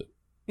expect it.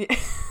 Yeah.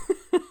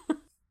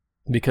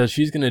 Because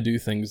she's going to do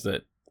things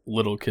that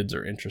little kids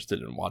are interested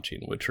in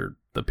watching, which are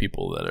the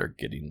people that are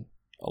getting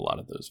a lot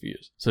of those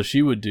views. So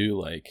she would do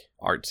like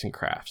arts and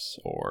crafts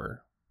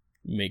or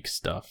make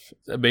stuff.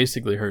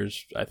 Basically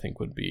hers, I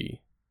think, would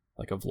be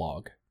like a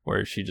vlog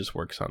where she just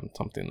works on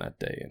something that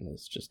day and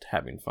is just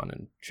having fun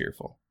and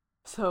cheerful.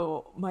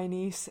 So my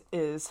niece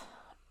is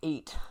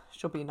 8.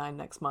 She'll be 9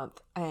 next month,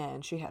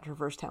 and she had her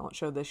first talent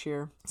show this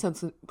year.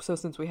 Since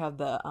we have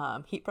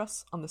the heat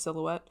press on the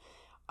silhouette,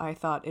 I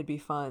thought it'd be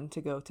fun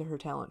to go to her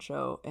talent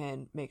show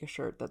and make a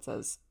shirt that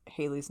says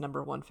Haley's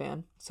 #1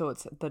 fan. So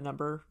it's the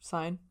number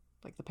sign,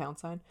 like the pound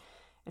sign.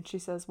 And she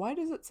says, why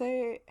does it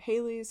say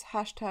Haley's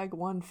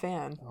 #1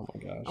 fan? Oh my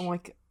gosh. I'm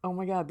like, oh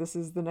my god, this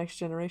is the next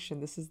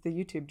generation. This is the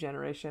YouTube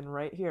generation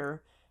right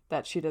here,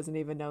 that she doesn't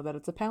even know that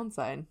it's a pound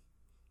sign.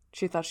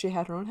 She thought she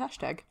had her own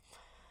hashtag.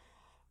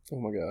 Oh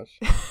my gosh.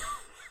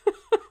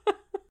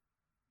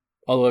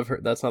 Although I've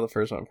heard, that's not the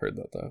first time I've heard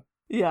that though.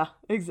 Yeah,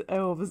 it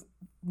was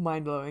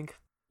mind-blowing.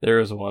 There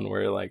was one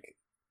where like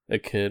a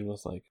kid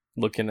was like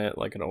looking at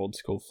like an old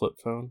school flip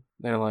phone.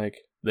 They're like,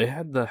 they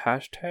had the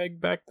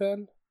hashtag back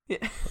then?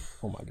 Yeah.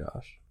 Oh my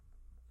gosh.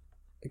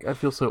 Like, I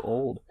feel so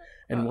old.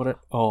 And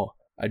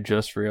I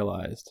just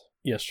realized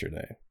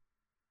yesterday.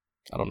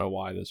 I don't know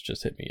why this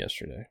just hit me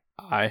yesterday.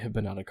 I have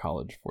been out of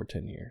college for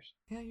 10 years.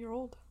 Yeah, you're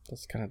old.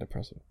 That's kind of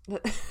depressing.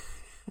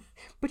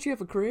 But you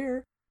have a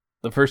career.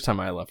 The first time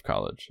I left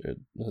college, it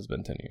has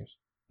been 10 years.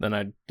 Then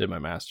I did my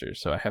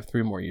master's, so I have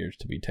 3 more years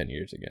to be 10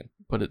 years again.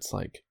 But it's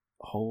like,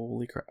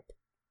 holy crap.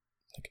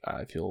 Like,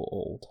 I feel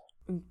old.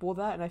 Well,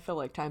 that, and I feel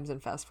like time's in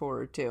fast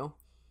forward, too.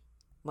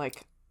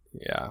 Like,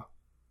 yeah.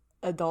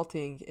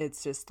 Adulting,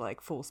 it's just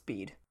like full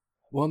speed.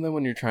 Well, and then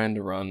when you're trying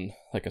to run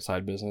like a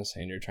side business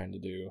and you're trying to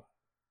do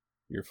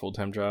your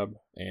full-time job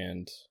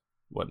and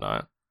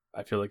whatnot,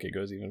 I feel like it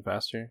goes even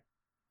faster.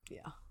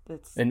 Yeah,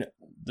 that's... And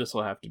this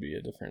will have to be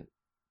a different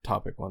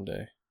topic one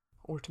day.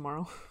 Or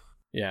tomorrow.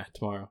 Yeah,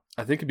 tomorrow.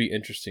 I think it'd be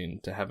interesting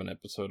to have an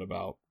episode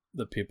about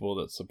the people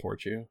that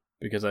support you,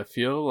 because I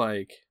feel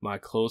like my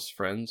close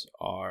friends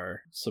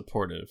are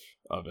supportive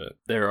of it.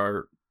 There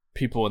are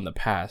people in the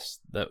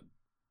past that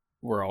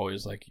were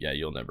always like, yeah,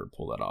 you'll never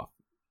pull that off.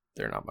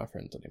 They're not my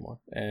friends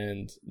anymore.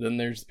 And then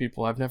there's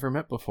people I've never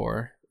met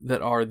before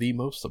that are the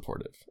most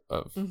supportive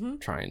of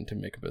trying to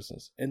make a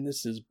business. And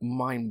this is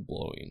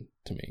mind-blowing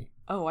to me.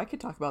 Oh, I could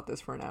talk about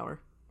this for an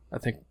hour. I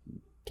think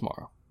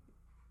tomorrow.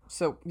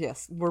 So,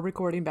 yes, we're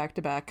recording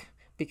back-to-back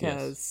because...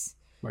 Yes.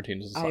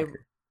 Martinez is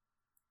soccer.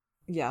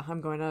 Yeah,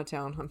 I'm going out of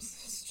town. I'm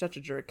such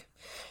a jerk.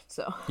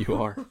 So You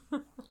are.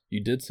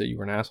 You did say you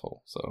were an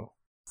asshole, so...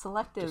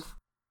 Selective.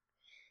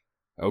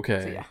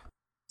 Okay. So, yeah.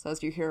 So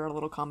as you hear our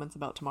little comments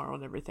about tomorrow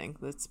and everything,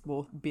 this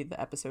will be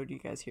the episode you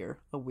guys hear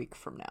a week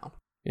from now.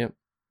 Yep.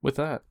 With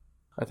that,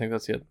 I think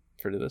that's it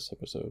for this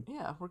episode.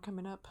 Yeah, we're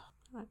coming up.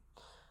 All right.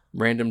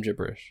 Random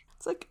gibberish.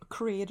 It's like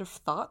creative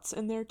thoughts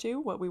in there too,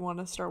 what we want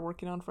to start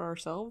working on for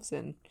ourselves.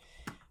 And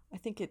I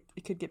think it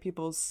could get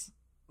people's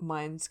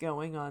minds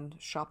going on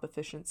shop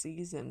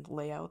efficiencies and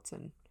layouts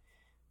and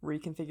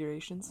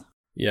reconfigurations.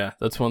 Yeah,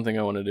 that's one thing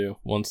I want to do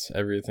once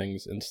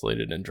everything's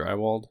insulated and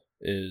drywalled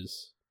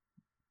is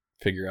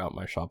figure out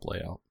my shop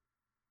layout.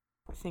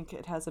 I think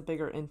it has a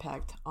bigger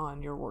impact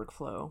on your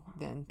workflow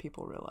than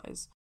people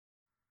realize.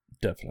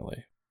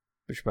 Definitely.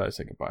 We should probably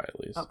say goodbye at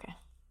least. Okay.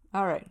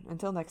 All right.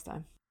 Until next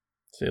time.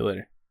 See you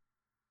later.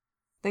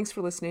 Thanks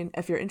for listening.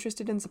 If you're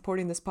interested in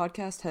supporting this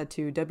podcast, head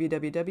to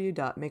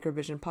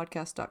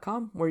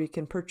www.makervisionpodcast.com where you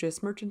can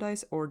purchase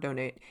merchandise or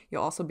donate.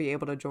 You'll also be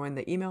able to join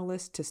the email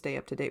list to stay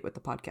up to date with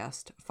the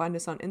podcast. Find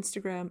us on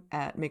Instagram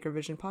at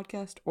MakerVision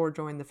Podcast or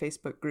join the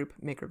Facebook group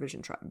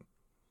MakerVision Tribe.